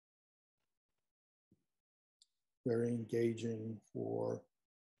 Very engaging for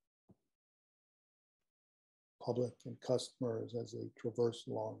public and customers as they traverse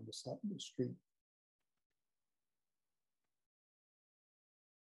along the street.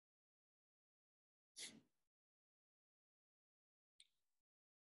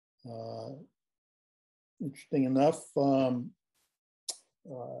 Interesting enough, the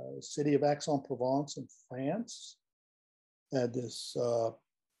city of Aix-en-Provence in France had this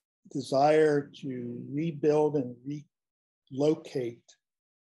desire to rebuild and relocate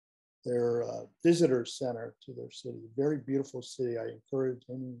their visitor center to their city. Very beautiful city. I encourage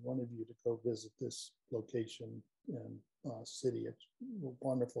any one of you to go visit this location and city. It's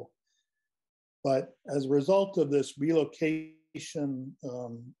wonderful. But as a result of this relocation,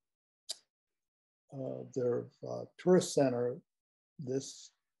 their tourist center,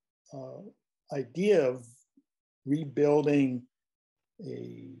 this idea of rebuilding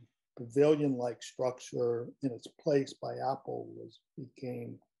a pavilion-like structure in its place by Apple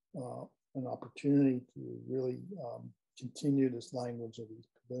became an opportunity to really continue this language of these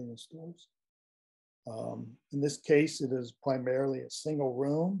pavilion stores. In this case, it is primarily a single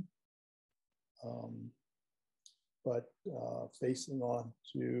room, but facing on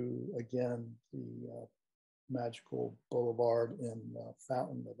to, again, the magical boulevard and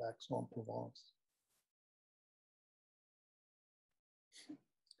fountain of Aix-en-Provence.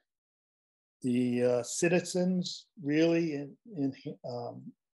 The citizens really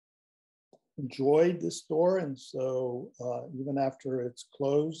enjoyed this store, and so even after it's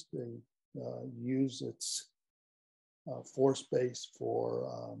closed, they use its floor space for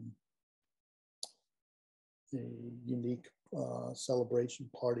a unique celebration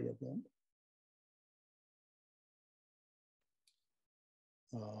party event.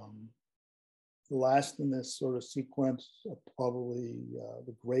 the last in this sort of sequence of probably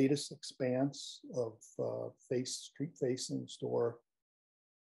the greatest expanse of street facing store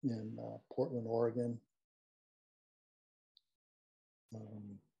in Portland, Oregon.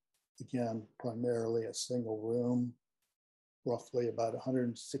 Again, primarily a single room, roughly about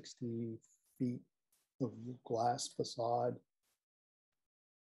 160 feet of glass facade,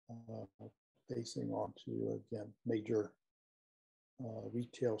 facing onto, again, major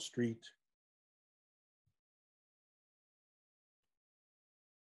retail street.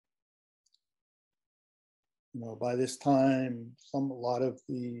 You know, by this time, a lot of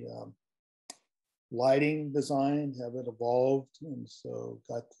the lighting design have evolved, and so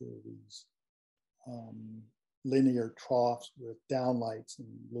got to these linear troughs with downlights in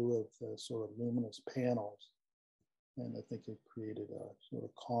lieu of the sort of luminous panels. And I think it created a sort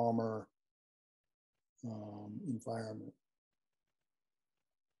of calmer environment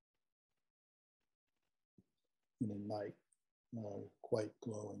in the night, quite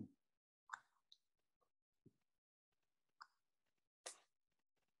glowing.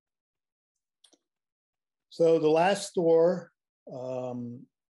 So the last store got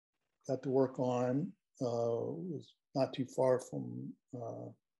to work on was not too far from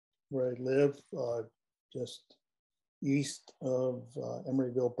where I live, just east of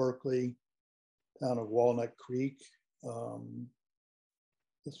Emeryville, Berkeley, town of Walnut Creek.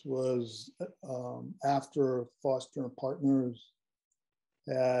 This was after Foster and Partners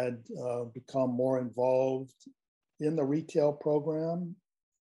had become more involved in the retail program.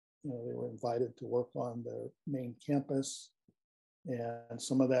 You know, they were invited to work on their main campus, and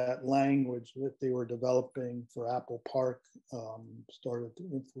some of that language that they were developing for Apple Park started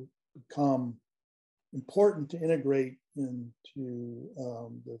to become important to integrate into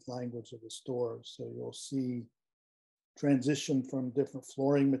the language of the stores. So you'll see transition from different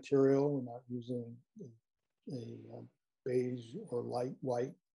flooring material. We're not using a beige or light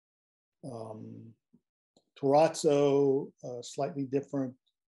white. Terrazzo, slightly different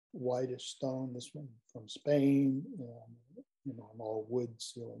whitish stone, this one from Spain, and you know, an all wood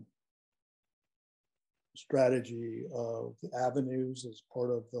ceiling. Strategy of the avenues as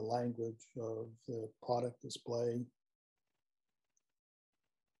part of the language of the product display.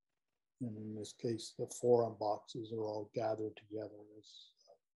 And in this case, the forum boxes are all gathered together as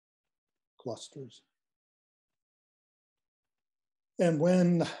clusters. And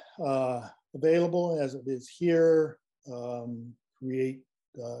when available, as it is here, create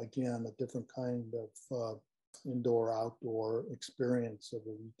again a different kind of indoor-outdoor experience of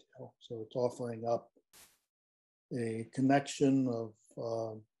the retail. So it's offering up a connection of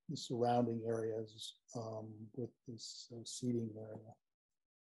the surrounding areas with this seating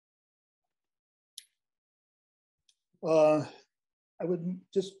area. I would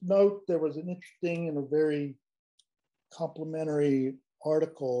just note there was an interesting and a very complimentary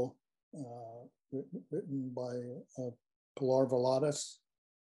article written by Pilar Valadas.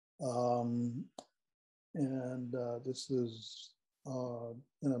 And this is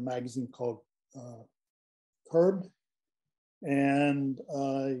in a magazine called Curbed. And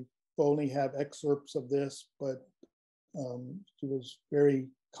I only have excerpts of this, but she was very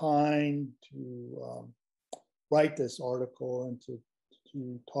kind to write this article and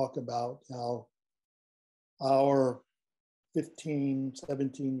to talk about how our 15,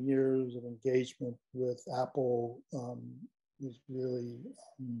 17 years of engagement with Apple is really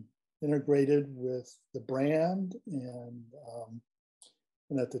integrated with the brand, and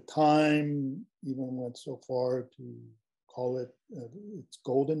at the time even went so far to call it its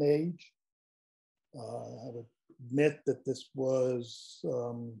golden age. I would admit that this was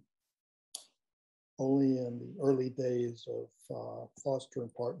only in the early days of Foster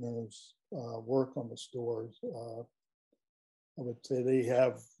and Partners work on the stores. I would say they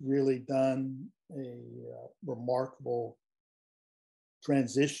have really done a remarkable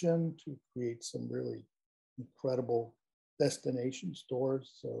transition to create some really incredible destination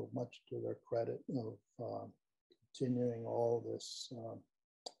stores. So much to their credit of continuing all this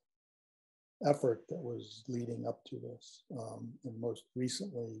effort that was leading up to this. And most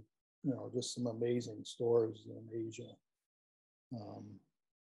recently, you know, just some amazing stores in Asia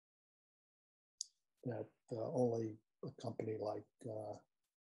that only a company like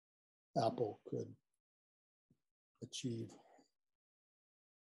Apple could achieve.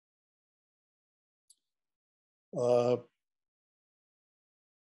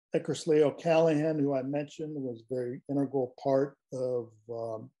 Eckersley O'Callaghan, who I mentioned, was a very integral part of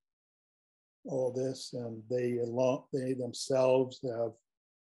all this, and they themselves have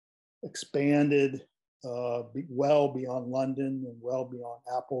expanded well beyond London and well beyond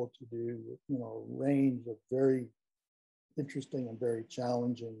Apple to do, a range of very interesting and very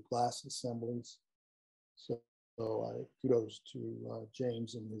challenging glass assemblies. So kudos to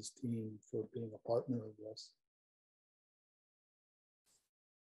James and his team for being a partner of this.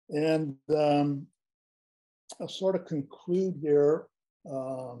 And I'll sort of conclude here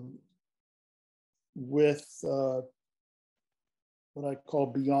with what I call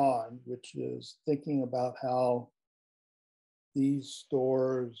beyond, which is thinking about how these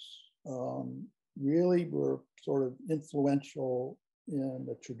stores really were sort of influential in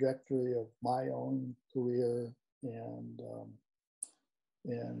the trajectory of my own career and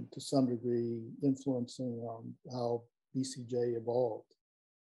to some degree influencing how BCJ evolved.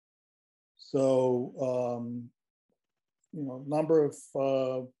 So, number of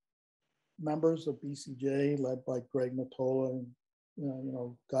members of BCJ led by Greg Matola,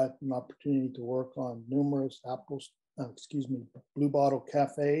 got an opportunity to work on numerous Blue Bottle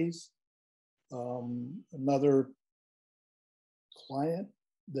cafes. Another client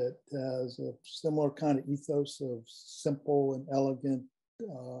that has a similar kind of ethos of simple and elegant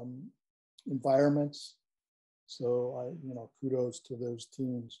environments. So kudos to those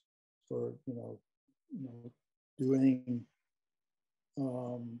teams for doing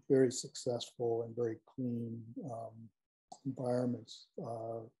very successful and very clean environments,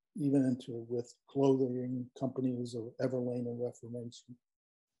 even with clothing companies of Everlane and Reformation.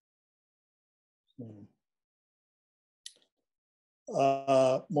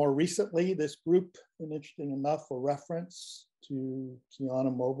 More recently, this group, and interesting enough, for reference to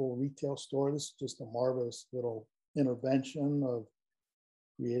Kiana Mobile Retail Store. This is just a marvelous little intervention of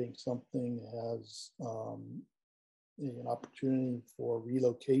creating something that has an opportunity for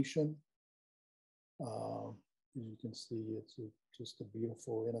relocation. As you can see, it's just a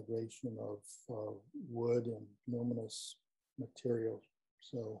beautiful integration of wood and luminous materials.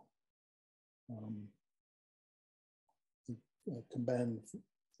 So I commend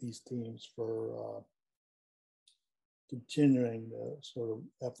these teams for continuing the sort of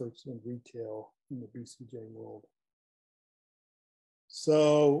efforts in retail in the BCJ world.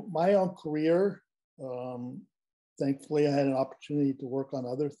 So my own career, thankfully I had an opportunity to work on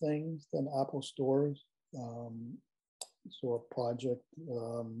other things than Apple stores. So a project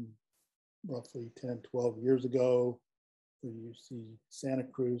roughly 10, 12 years ago for UC Santa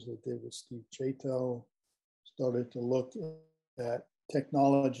Cruz that did with Steve Chato, started to look at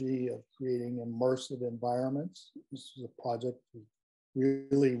technology of creating immersive environments. This is a project we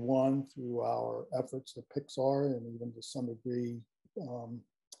really won through our efforts at Pixar and even to some degree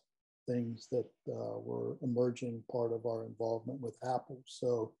things that were emerging part of our involvement with Apple.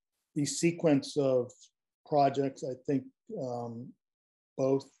 So these sequence of projects, I think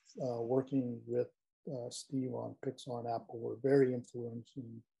both working with Steve on Pixar and Apple were very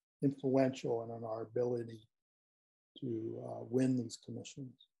influential in our ability to win these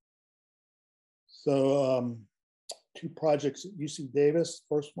commissions. So 2 projects at UC Davis.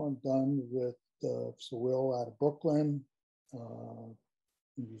 First one done with Sewell out of Brooklyn,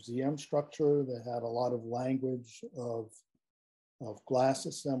 museum structure that had a lot of language of glass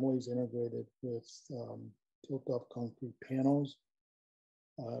assemblies integrated with tilt-up concrete panels.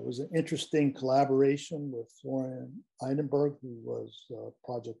 It was an interesting collaboration with Florian Eidenberg, who was a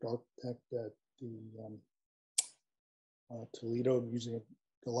project architect at the Toledo Museum of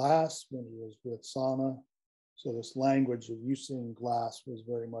Glass when he was with Sana. So this language of using glass was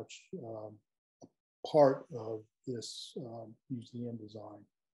very much a part of this museum design.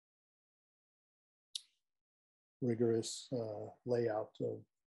 Rigorous layout of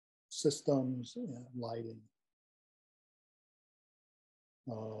systems and lighting.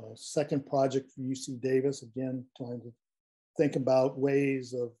 Second project for UC Davis, again, trying to think about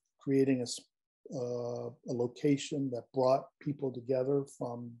ways of creating a location that brought people together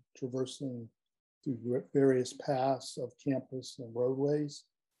from traversing through various paths of campus and roadways.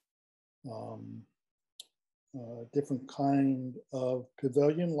 Different kind of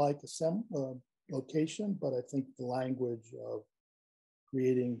pavilion-like location, but I think the language of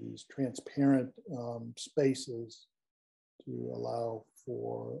creating these transparent spaces to allow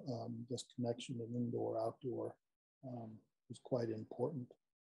for this connection of indoor-outdoor is quite important.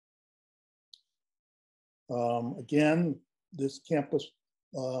 Again, this campus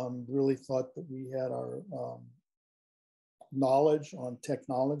really thought that we had our knowledge on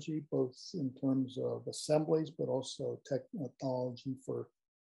technology, both in terms of assemblies, but also technology for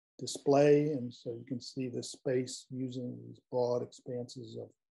display. And so you can see this space using these broad expanses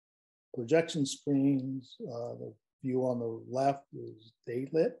of projection screens. The view on the left is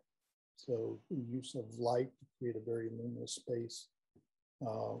daylit. So the use of light to create a very luminous space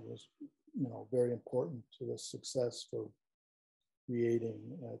was, very important to the success for creating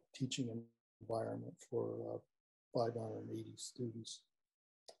a teaching environment for 580 students.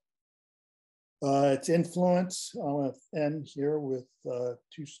 Its influence, I want to end here with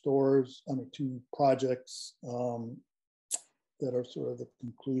two projects that are sort of the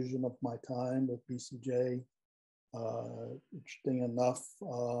conclusion of my time with BCJ. Interesting enough,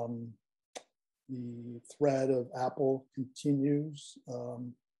 the thread of Apple continues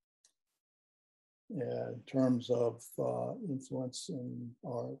in terms of influence in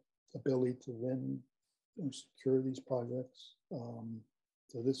our ability to win and secure these projects.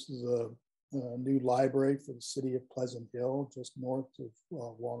 So this is a new library for the city of Pleasant Hill, just north of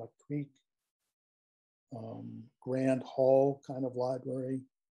Walnut Creek. Grand hall kind of library,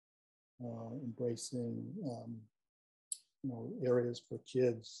 embracing areas for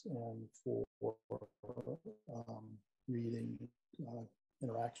kids and for reading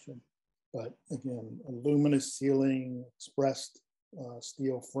interaction. But again, a luminous ceiling, expressed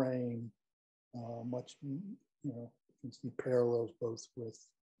steel frame, much, you can see parallels both with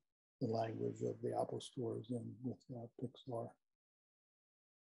the language of the Apple stores and with Pixar.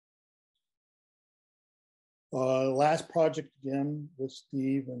 Last project again with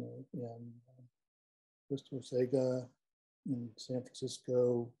Steve and Christopher Sega in San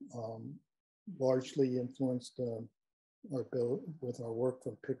Francisco, largely influenced with our work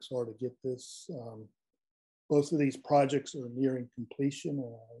from Pixar to get this. Both of these projects are nearing completion,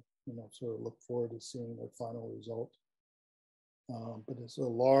 and I sort of look forward to seeing their final result. But it's a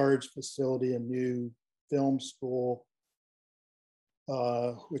large facility, a new film school,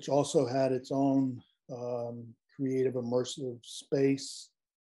 which also had its own creative immersive space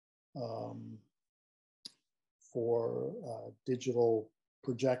for digital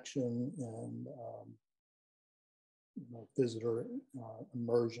projection and visitor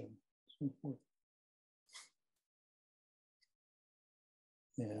immersion, so forth.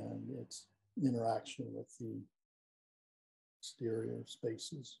 And its interaction with the exterior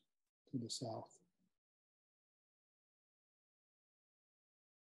spaces to the south.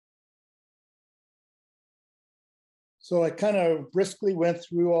 So I kind of briskly went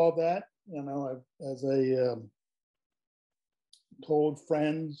through all that, as I told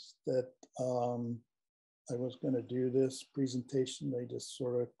friends that I was going to do this presentation. They just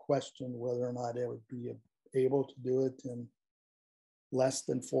sort of questioned whether or not I would be able to do it in less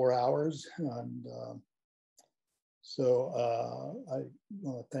than 4 hours. And so I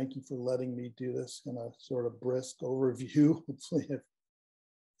want to thank you for letting me do this in a sort of brisk overview. Hopefully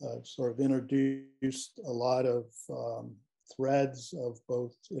I've sort of introduced a lot of threads of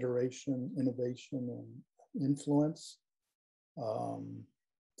both iteration, innovation, and influence.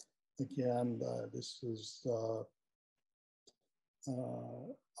 Again, this is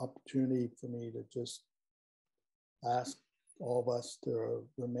opportunity for me to just ask all of us to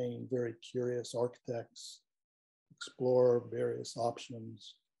remain very curious architects, explore various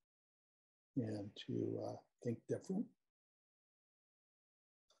options, and to think different.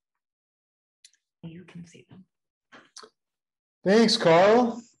 You can see them. Thanks,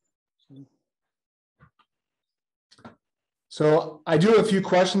 Karl. So I do have a few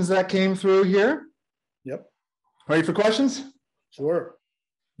questions that came through here. Yep. Ready for questions? Sure.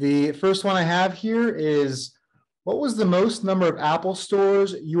 The first one I have here is, what was the most number of Apple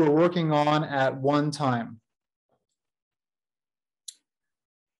stores you were working on at one time?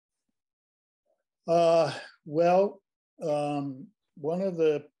 Well, one of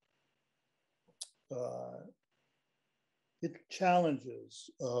the challenges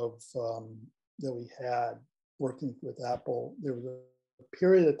of that we had working with Apple, there was a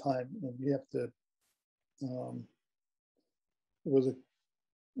period of time, and you have to, it was a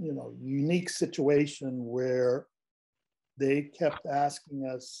unique situation where they kept asking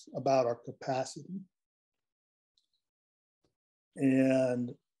us about our capacity.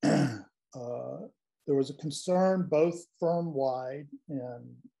 And there was a concern both firm-wide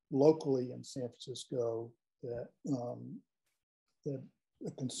and locally in San Francisco that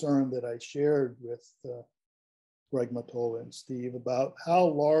a concern that I shared with Greg Matola and Steve about how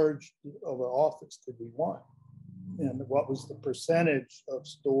large of an office did we want, and what was the percentage of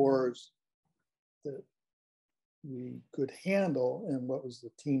stores that we could handle, and what was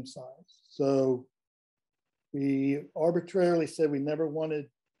the team size. So we arbitrarily said we never wanted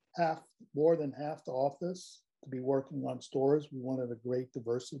more than half the office to be working on stores. We wanted a great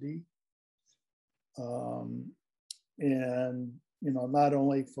diversity. And not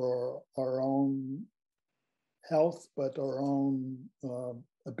only for our own health, but our own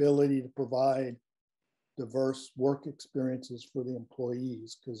ability to provide diverse work experiences for the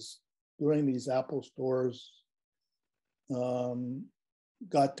employees, because doing these Apple stores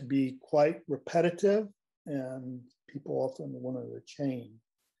got to be quite repetitive and people often wanted to change.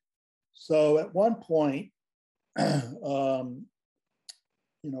 So at one point,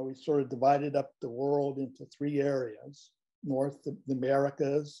 we sort of divided up the world into 3 areas: North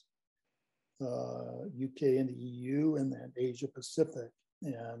Americas, UK and the EU, and then Asia Pacific,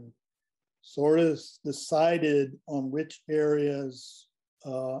 and sort of decided on which areas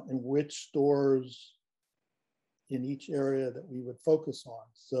and which stores in each area that we would focus on.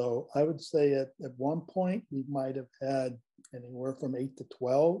 So I would say at one point, we might have had anywhere from 8 to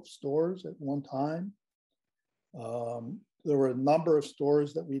 12 stores at one time. There were a number of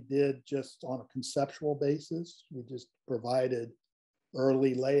stores that we did just on a conceptual basis. We just provided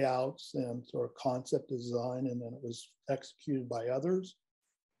early layouts and sort of concept design, and then it was executed by others.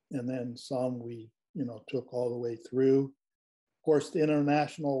 And then some we, took all the way through. Of course, the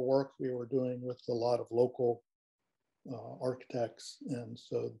international work we were doing with a lot of local architects. And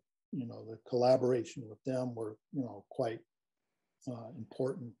so, the collaboration with them were, quite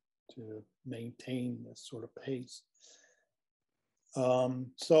important to maintain this sort of pace.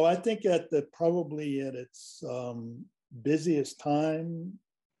 So I think probably at its busiest time,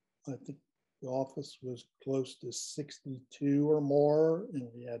 I think the office was close to 62 or more, and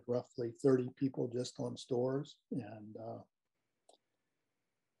we had roughly 30 people just on stores. And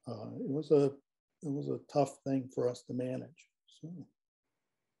it was a tough thing for us to manage. So.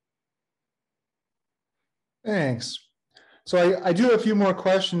 Thanks. So I do have a few more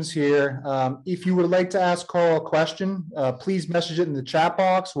questions here. If you would like to ask Karl a question, please message it in the chat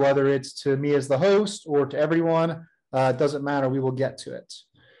box, whether it's to me as the host or to everyone. It doesn't matter, we will get to it.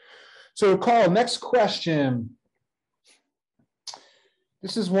 So Karl, next question.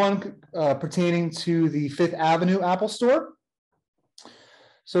 This is one pertaining to the Fifth Avenue Apple Store.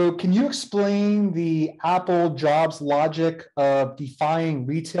 So can you explain the Apple jobs logic of defying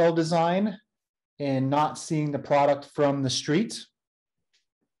retail design and not seeing the product from the street?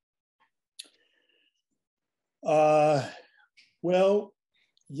 Well,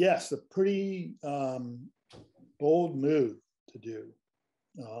 yes, a pretty bold move to do.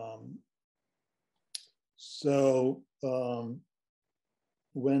 So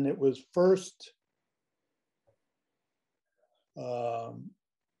when it was first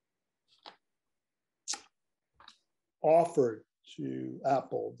offered to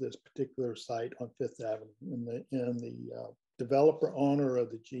Apple, this particular site on Fifth Avenue, and the developer owner of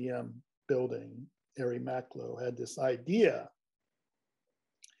the GM building, Ari Maklow, had this idea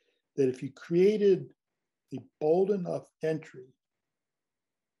that if you created a bold enough entry,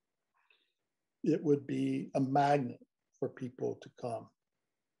 it would be a magnet for people to come.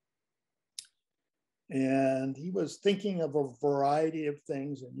 And he was thinking of a variety of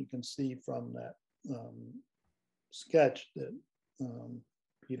things, and you can see from that sketch that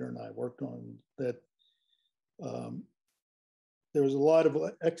Peter and I worked on that there was a lot of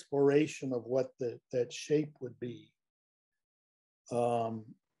exploration of what that shape would be. So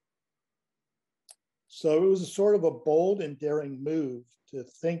it was a sort of a bold and daring move to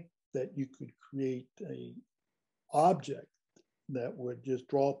think that you could create an object that would just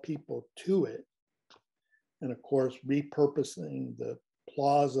draw people to it. And of course, repurposing the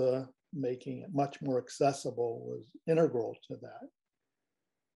plaza, making it much more accessible, was integral to that.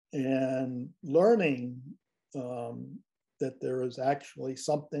 And learning that there is actually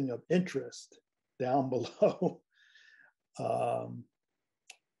something of interest down below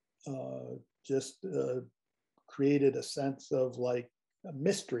just created a sense of like a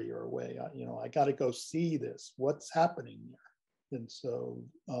mystery or a way, I got to go see this, what's happening there. And so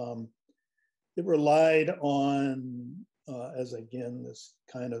it relied on, as again, this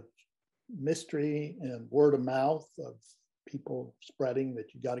kind of mystery and word of mouth of people spreading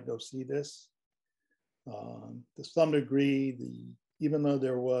that you got to go see this. To some degree, even though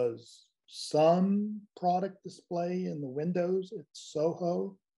there was some product display in the windows at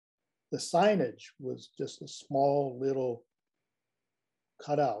Soho, the signage was just a small little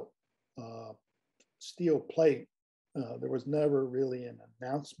cutout steel plate. There was never really an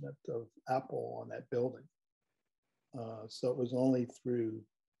announcement of Apple on that building. So it was only through,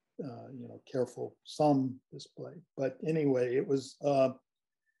 careful some display. But anyway, it was,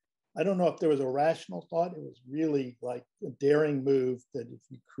 I don't know if there was a rational thought. It was really like a daring move that if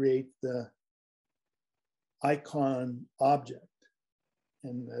you create the icon object,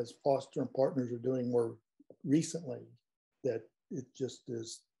 and as Foster and Partners are doing more recently, that it just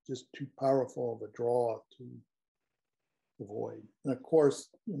is just too powerful of a draw to avoid. And of course,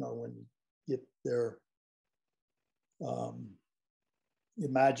 you know, when you get their the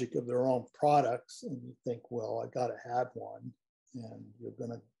magic of their own products, and you think, well, I got to have one, and you're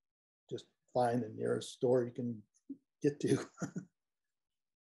going to just find the nearest store you can get to.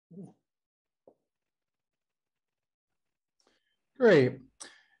 Great.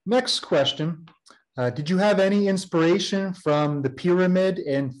 Next question. Did you have any inspiration from the pyramid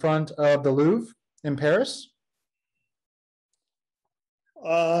in front of the Louvre in Paris?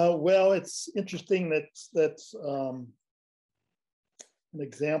 Well, it's interesting that's an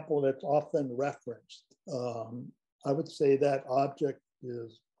example that's often referenced. I would say that object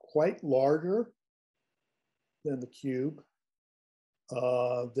is quite larger than the cube.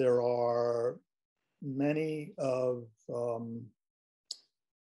 There are many of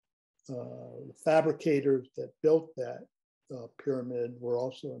the fabricators that built that pyramid were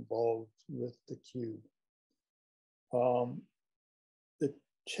also involved with the cube. The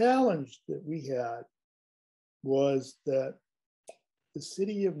challenge that we had was that the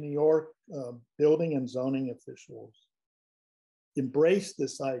city of New York building and zoning officials embraced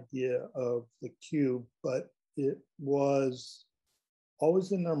this idea of the cube, but it was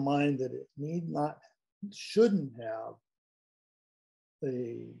always in their mind that it shouldn't have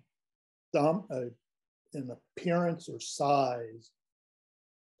an appearance or size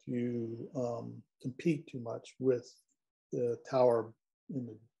to compete too much with the tower in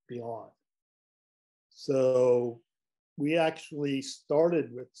the beyond. So we actually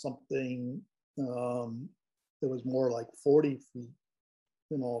started with something that was more like 40 feet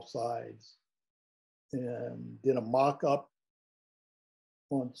in all sides, and did a mock-up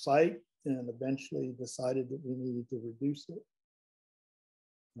on site, and eventually decided that we needed to reduce it.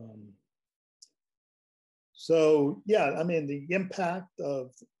 So yeah, I mean, the impact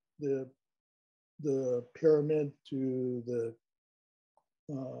of the pyramid to the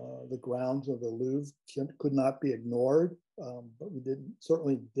grounds of the Louvre could not be ignored, but we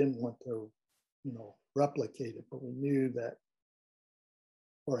certainly didn't want to, you know, replicate it. But we knew that,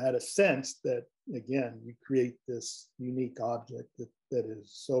 or had a sense that, again, you create this unique object that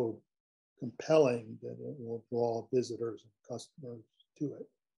is so compelling that it will draw visitors and customers to it.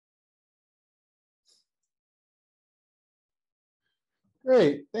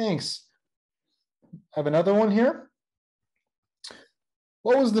 Great, thanks. I have another one here.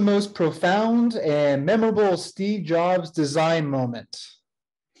 What was the most profound and memorable Steve Jobs design moment?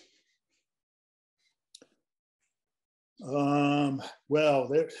 Well,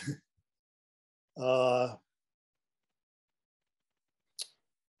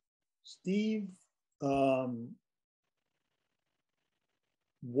 Steve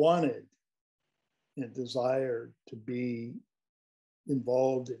wanted and desired to be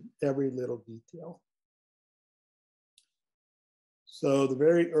involved in every little detail. So the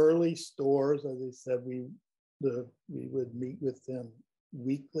very early stores, as I said, we would meet with them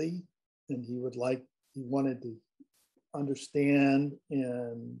weekly, and he wanted to understand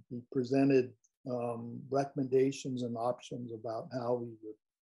and be presented recommendations and options about how we would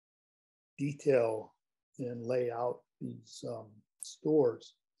detail and lay out these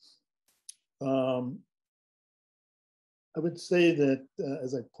stores. I would say that,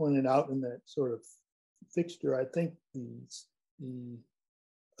 as I pointed out in that sort of fixture, I think the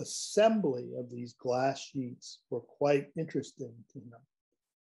assembly of these glass sheets were quite interesting to him.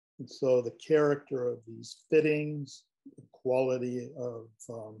 And so the character of these fittings, the quality of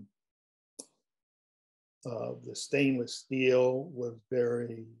the stainless steel was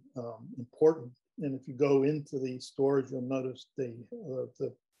very important. And if you go into these stores, you'll notice the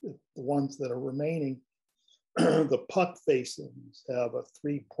ones that are remaining, the puck facings have a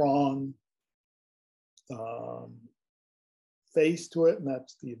three-prong face to it, and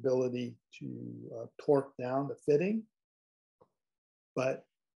that's the ability to torque down the fitting. But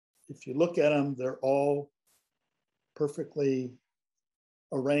if you look at them, they're all perfectly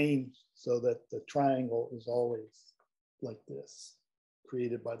arranged so that the triangle is always like this,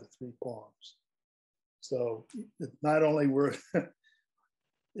 created by the three prongs. So it not only were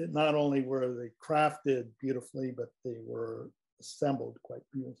they crafted beautifully, but they were assembled quite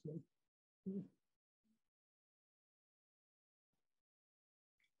beautifully.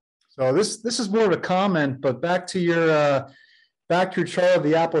 So this is more of a comment, but back to your chart of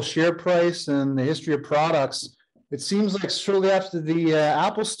the Apple share price and the history of products. It seems like shortly after the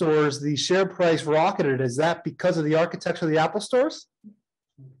Apple stores, the share price rocketed. Is that because of the architecture of the Apple stores?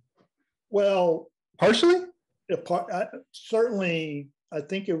 Well, partially. Certainly, I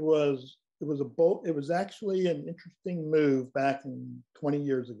think it was it was actually an interesting move back in 20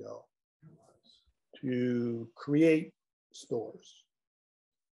 years ago to create stores.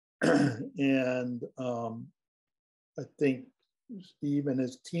 And I think Steve and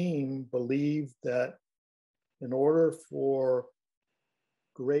his team believed that in order for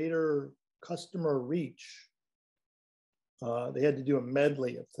greater customer reach, they had to do a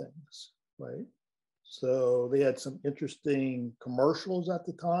medley of things, right? So they had some interesting commercials at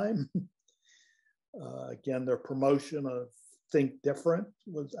the time. Again, their promotion of Think Different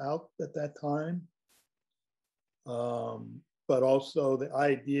was out at that time. But also the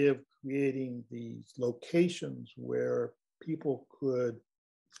idea of creating these locations where people could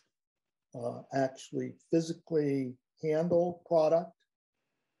actually physically handle product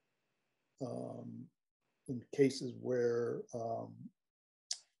in cases where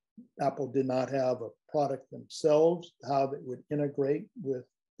Apple did not have a product themselves, how they would integrate with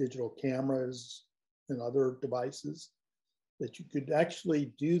digital cameras and other devices, that you could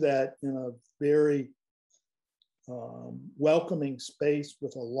actually do that in a very welcoming space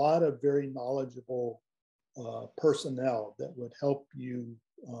with a lot of very knowledgeable personnel that would help you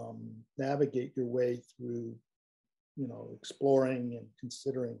navigate your way through, exploring and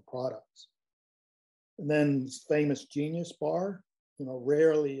considering products. And then this famous Genius Bar,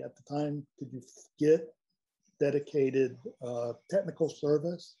 rarely at the time could you get dedicated technical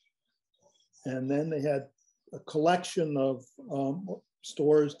service. And then they had a collection of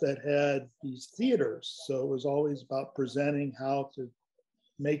stores that had these theaters. So it was always about presenting how to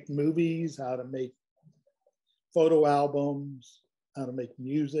make movies, how to make photo albums, how to make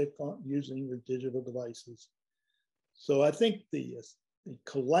music using your digital devices. So I think the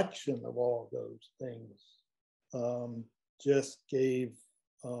collection of all of those things just gave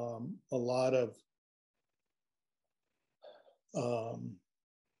a lot of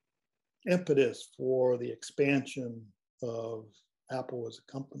impetus for the expansion of Apple as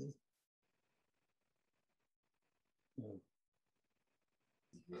a company.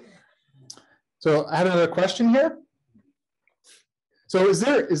 So I have another question here. So is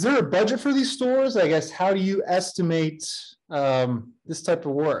there a budget for these stores? I guess, how do you estimate this type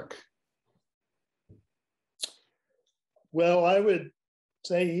of work? Well, I would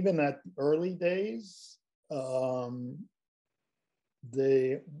say even at early days,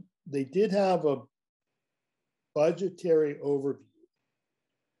 they did have a budgetary overview,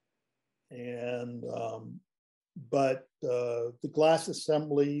 and but the glass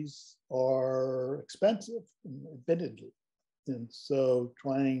assemblies are expensive, admittedly, and so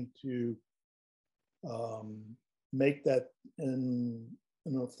trying to make that in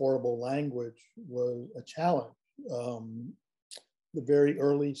an affordable language was a challenge. The very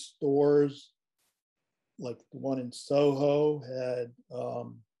early stores, like the one in Soho, had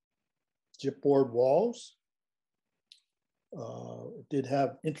chipboard walls. It did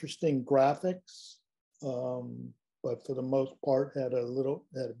have interesting graphics, but for the most part had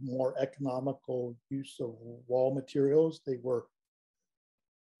more economical use of wall materials. They were,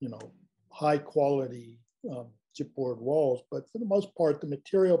 high quality chipboard walls, but for the most part, the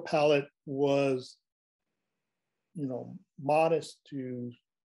material palette was, modest to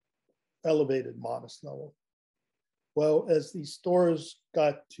elevated modest level. Well, as these stores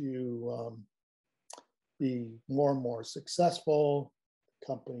got to be more and more successful,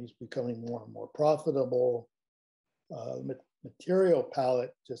 companies becoming more and more profitable, the material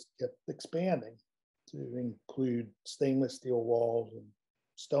palette just kept expanding to include stainless steel walls and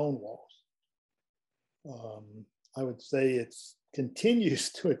stone walls. I would say it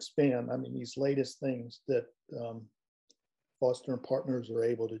continues to expand. I mean, these latest things that Foster and Partners are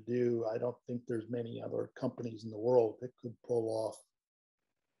able to do, I don't think there's many other companies in the world that could pull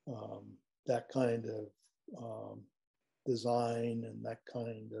off that kind of design and that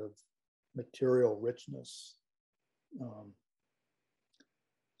kind of material richness.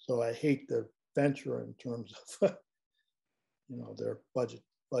 So I hate to venture in terms of their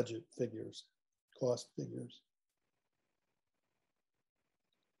budget figures, cost figures.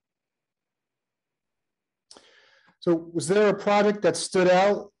 So was there a project that stood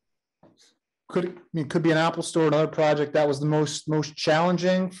out? Could be an Apple Store, another project that was the most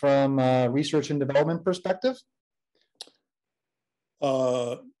challenging from a research and development perspective?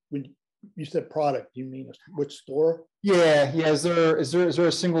 When you said product, you mean which store? Yeah. Is there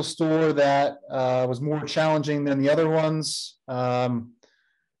a single store that was more challenging than the other ones?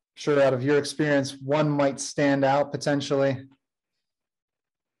 Sure, out of your experience, one might stand out potentially.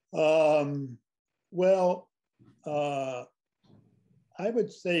 Well, I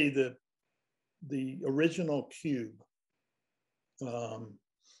would say that the original Cube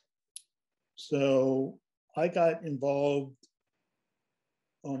So I got involved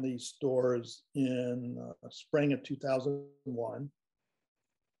on these stores in spring of 2001.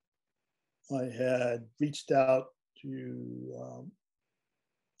 I had reached out to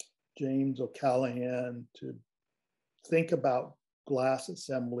James O'Callahan to think about glass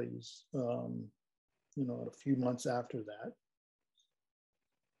assemblies, a few months after that.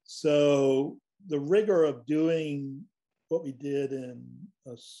 So the rigor of doing what we did in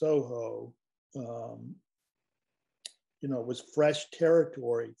Soho, was fresh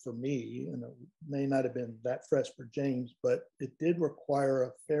territory for me, and it may not have been that fresh for James, but it did require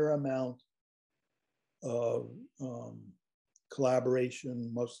a fair amount of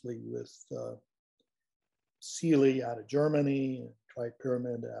collaboration, mostly with Sealy out of Germany and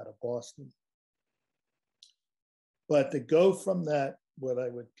Tri-Pyramid out of Boston. But to go from that, what I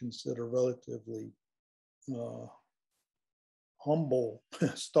would consider relatively humble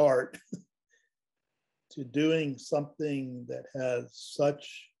start to doing something that has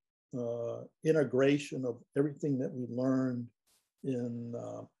such integration of everything that we learned in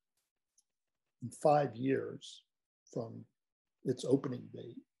 5 years from its opening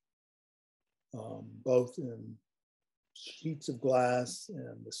date, both in sheets of glass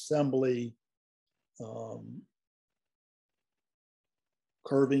and assembly,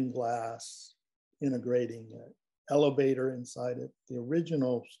 curving glass, integrating an elevator inside it. The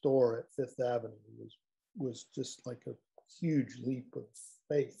original store at Fifth Avenue was just like a huge leap of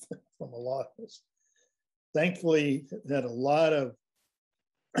faith from a lot of us. Thankfully, it had a lot of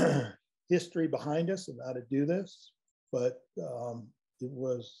history behind us of how to do this, but it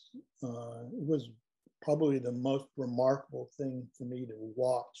was probably the most remarkable thing for me to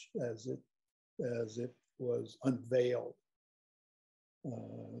watch as it was unveiled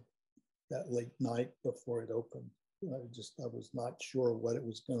that late night before it opened. I was not sure what it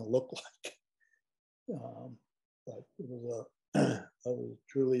was going to look like, but it was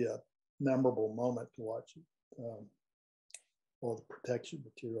truly a memorable moment to watch it. All the protection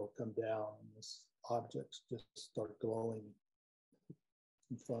material come down and this objects just start glowing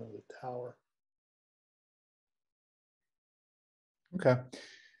in front of the tower. Okay.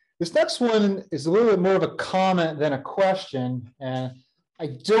 This next one is a little bit more of a comment than a question. And I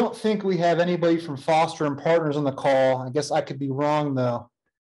don't think we have anybody from Foster and Partners on the call. I guess I could be wrong though.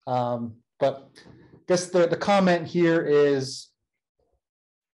 But I guess the comment here is,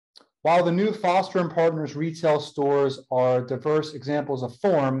 while the new Foster and Partners retail stores are diverse examples of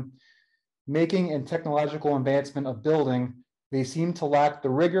form, making and technological advancement of building, they seem to lack the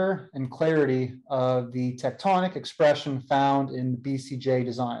rigor and clarity of the tectonic expression found in BCJ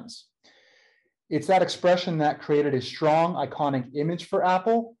designs. It's that expression that created a strong, iconic image for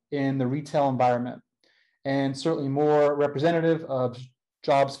Apple in the retail environment, and certainly more representative of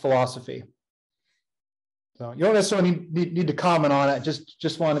Jobs' philosophy. So you don't necessarily need to comment on it.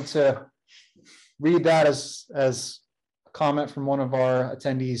 Just wanted to read that as a comment from one of our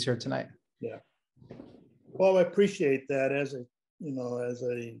attendees here tonight. Yeah. Well, I appreciate that as a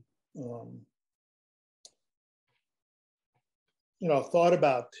thought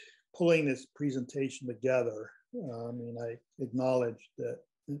about pulling this presentation together. I acknowledge that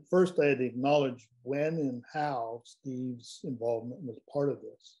first I had to acknowledge when and how Steve's involvement was part of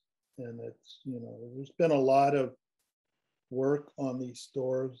this. And it's, there's been a lot of work on these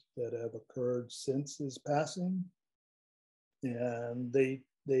stores that have occurred since his passing. And they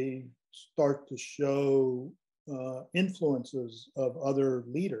start to show influences of other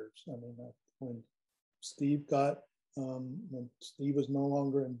leaders. When Steve was no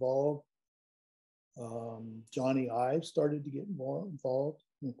longer involved, Johnny Ive started to get more involved.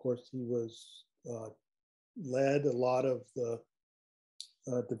 And of course, he led a lot of the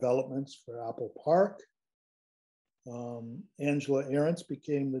developments for Apple Park. Angela Ahrens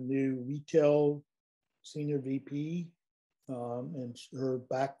became the new retail senior VP, and her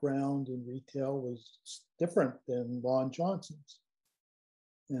background in retail was different than Ron Johnson's.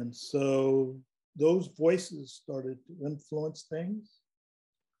 And so those voices started to influence things.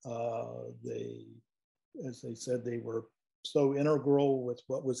 As they said, they were so integral with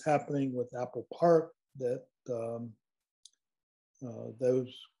what was happening with Apple Park that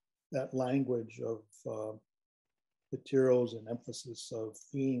that language of materials and emphasis of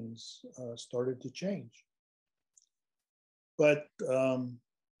themes started to change. But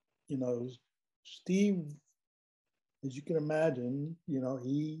Steve, as you can imagine,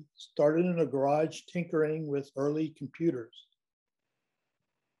 he started in a garage tinkering with early computers.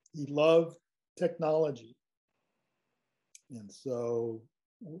 He loved technology. And so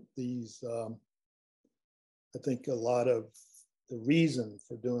these, I think a lot of reason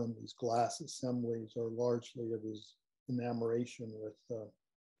for doing these glass assemblies are largely of his enamoration with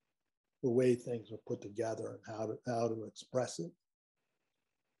the way things are put together and how to express it.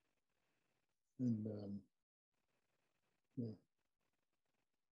 And yeah.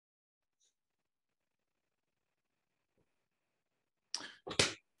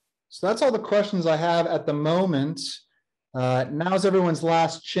 So that's all the questions I have at the moment. Now's everyone's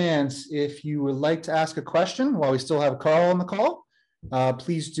last chance. If you would like to ask a question while we still have Karl on the call,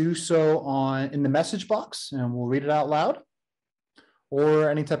 please do so in the message box and we'll read it out loud. Or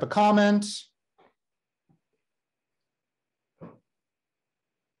any type of comment.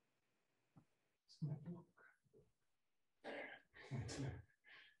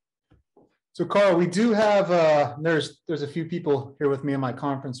 So Karl, we do have, there's a few people here with me in my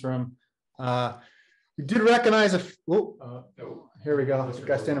conference room. We did recognize here we go. This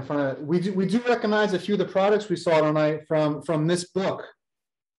guy stand in front of it. We do recognize a few of the products we saw tonight from this book.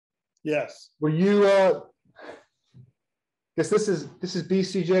 Yes. Were you? Guess this is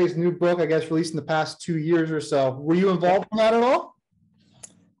BCJ's new book, I guess, released in the past 2 years or so. Were you involved in that at all?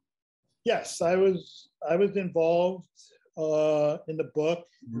 Yes, I was involved in the book.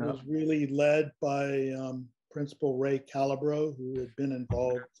 It was really led by Principal Ray Calabro, who had been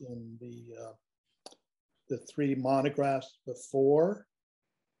involved in the 3 monographs before.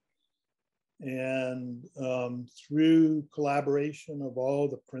 And through collaboration of all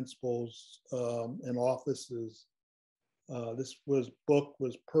the principals and offices, this book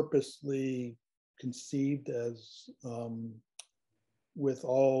was purposely conceived as with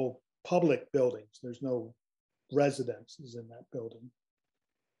all public buildings. There's no residences in that building.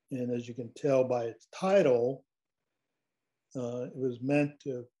 And as you can tell by its title, it was meant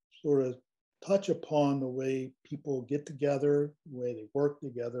to sort of touch upon the way people get together, the way they work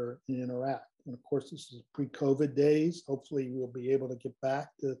together and interact. And of course, this is pre-COVID days. Hopefully we'll be able to get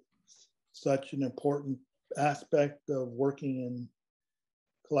back to such an important aspect of working in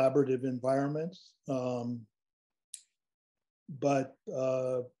collaborative environments. But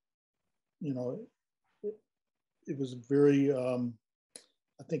you know, it was very, I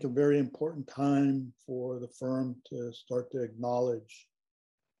think, a very important time for the firm to start to acknowledge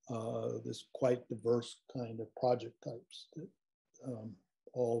this quite diverse kind of project types that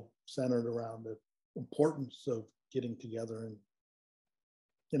all centered around the importance of getting together and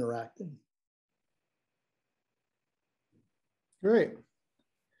interacting. Great.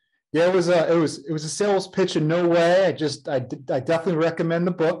 Yeah, it was a sales pitch in no way. I definitely recommend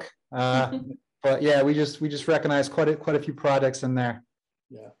the book. But yeah, we just recognized quite a few products in there.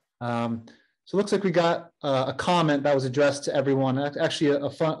 Yeah. So it looks like we got a comment that was addressed to everyone. Actually, a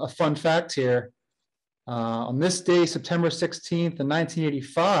fun fact here. On this day, September 16th, in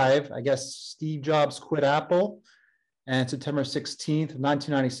 1985, I guess Steve Jobs quit Apple, and September 16th,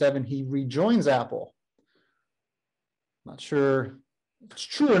 1997, he rejoins Apple. Not sure if it's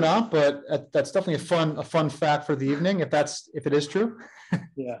true or not, but that's definitely a fun fact for the evening, if it is true.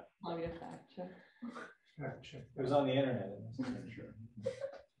 Yeah. I'll get a fact check. Fact check. It was on the internet. Sure.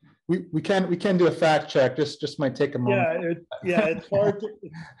 We can do a fact check. Just might take a moment. Yeah, it's hard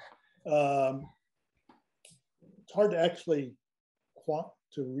to actually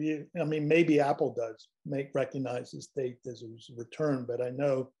I mean, maybe Apple does recognize his date as his return, but I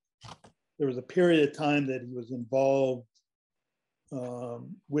know there was a period of time that he was involved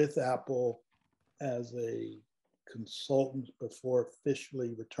with Apple as a consultant before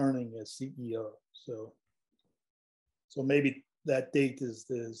officially returning as CEO. So maybe that date is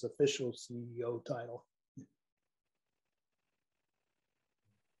his official CEO title.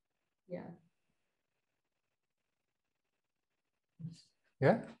 Yeah.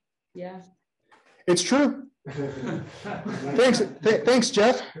 Yeah. Yeah. It's true. Thanks,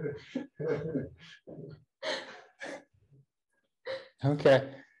 Jeff. Okay.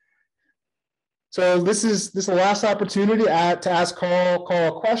 So this is the last opportunity to ask Karl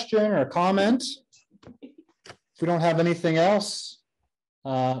a question or a comment. If we don't have anything else,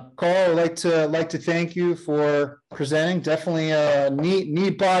 Karl, I'd like to thank you for presenting. Definitely a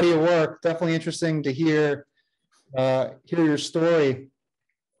neat body of work. Definitely interesting to hear your story.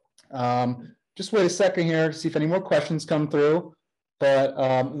 Just wait a second here to see if any more questions come through. But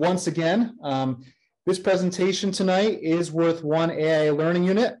once again, this presentation tonight is worth 1 AIA learning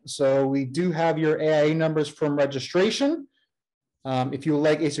unit. So we do have your AIA numbers from registration. If you would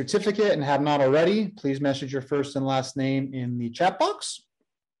like a certificate and have not already, please message your first and last name in the chat box.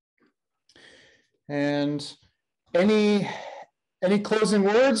 And any closing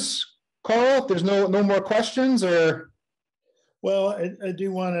words, Karl? If there's no more questions, or? Well, I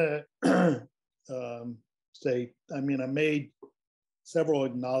do want to say, I mean, I made several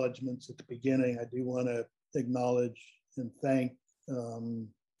acknowledgements at the beginning. I do want to acknowledge and thank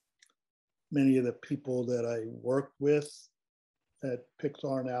many of the people that I worked with at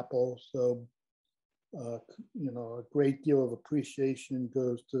Pixar and Apple. So, you know, a great deal of appreciation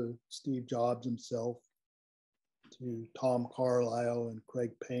goes to Steve Jobs himself, to Tom Carlisle and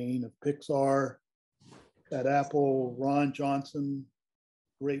Craig Payne of Pixar. At Apple, Ron Johnson,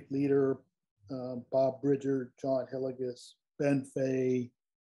 great leader, Bob Bridger, John Hilligus, Ben Fay,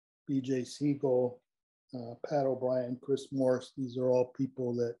 BJ Siegel, Pat O'Brien, Chris Morse. These are all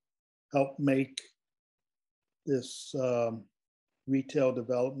people that helped make this retail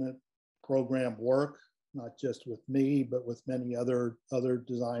development program work, not just with me, but with many other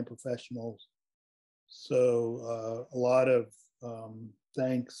design professionals. So a lot of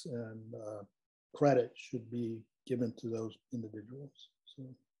thanks and credit should be given to those individuals.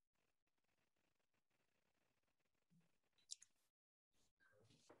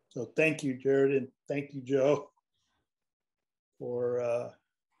 So thank you, Jared, and thank you, Joe, for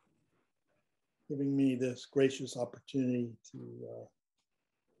giving me this gracious opportunity to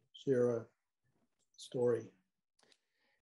share a story.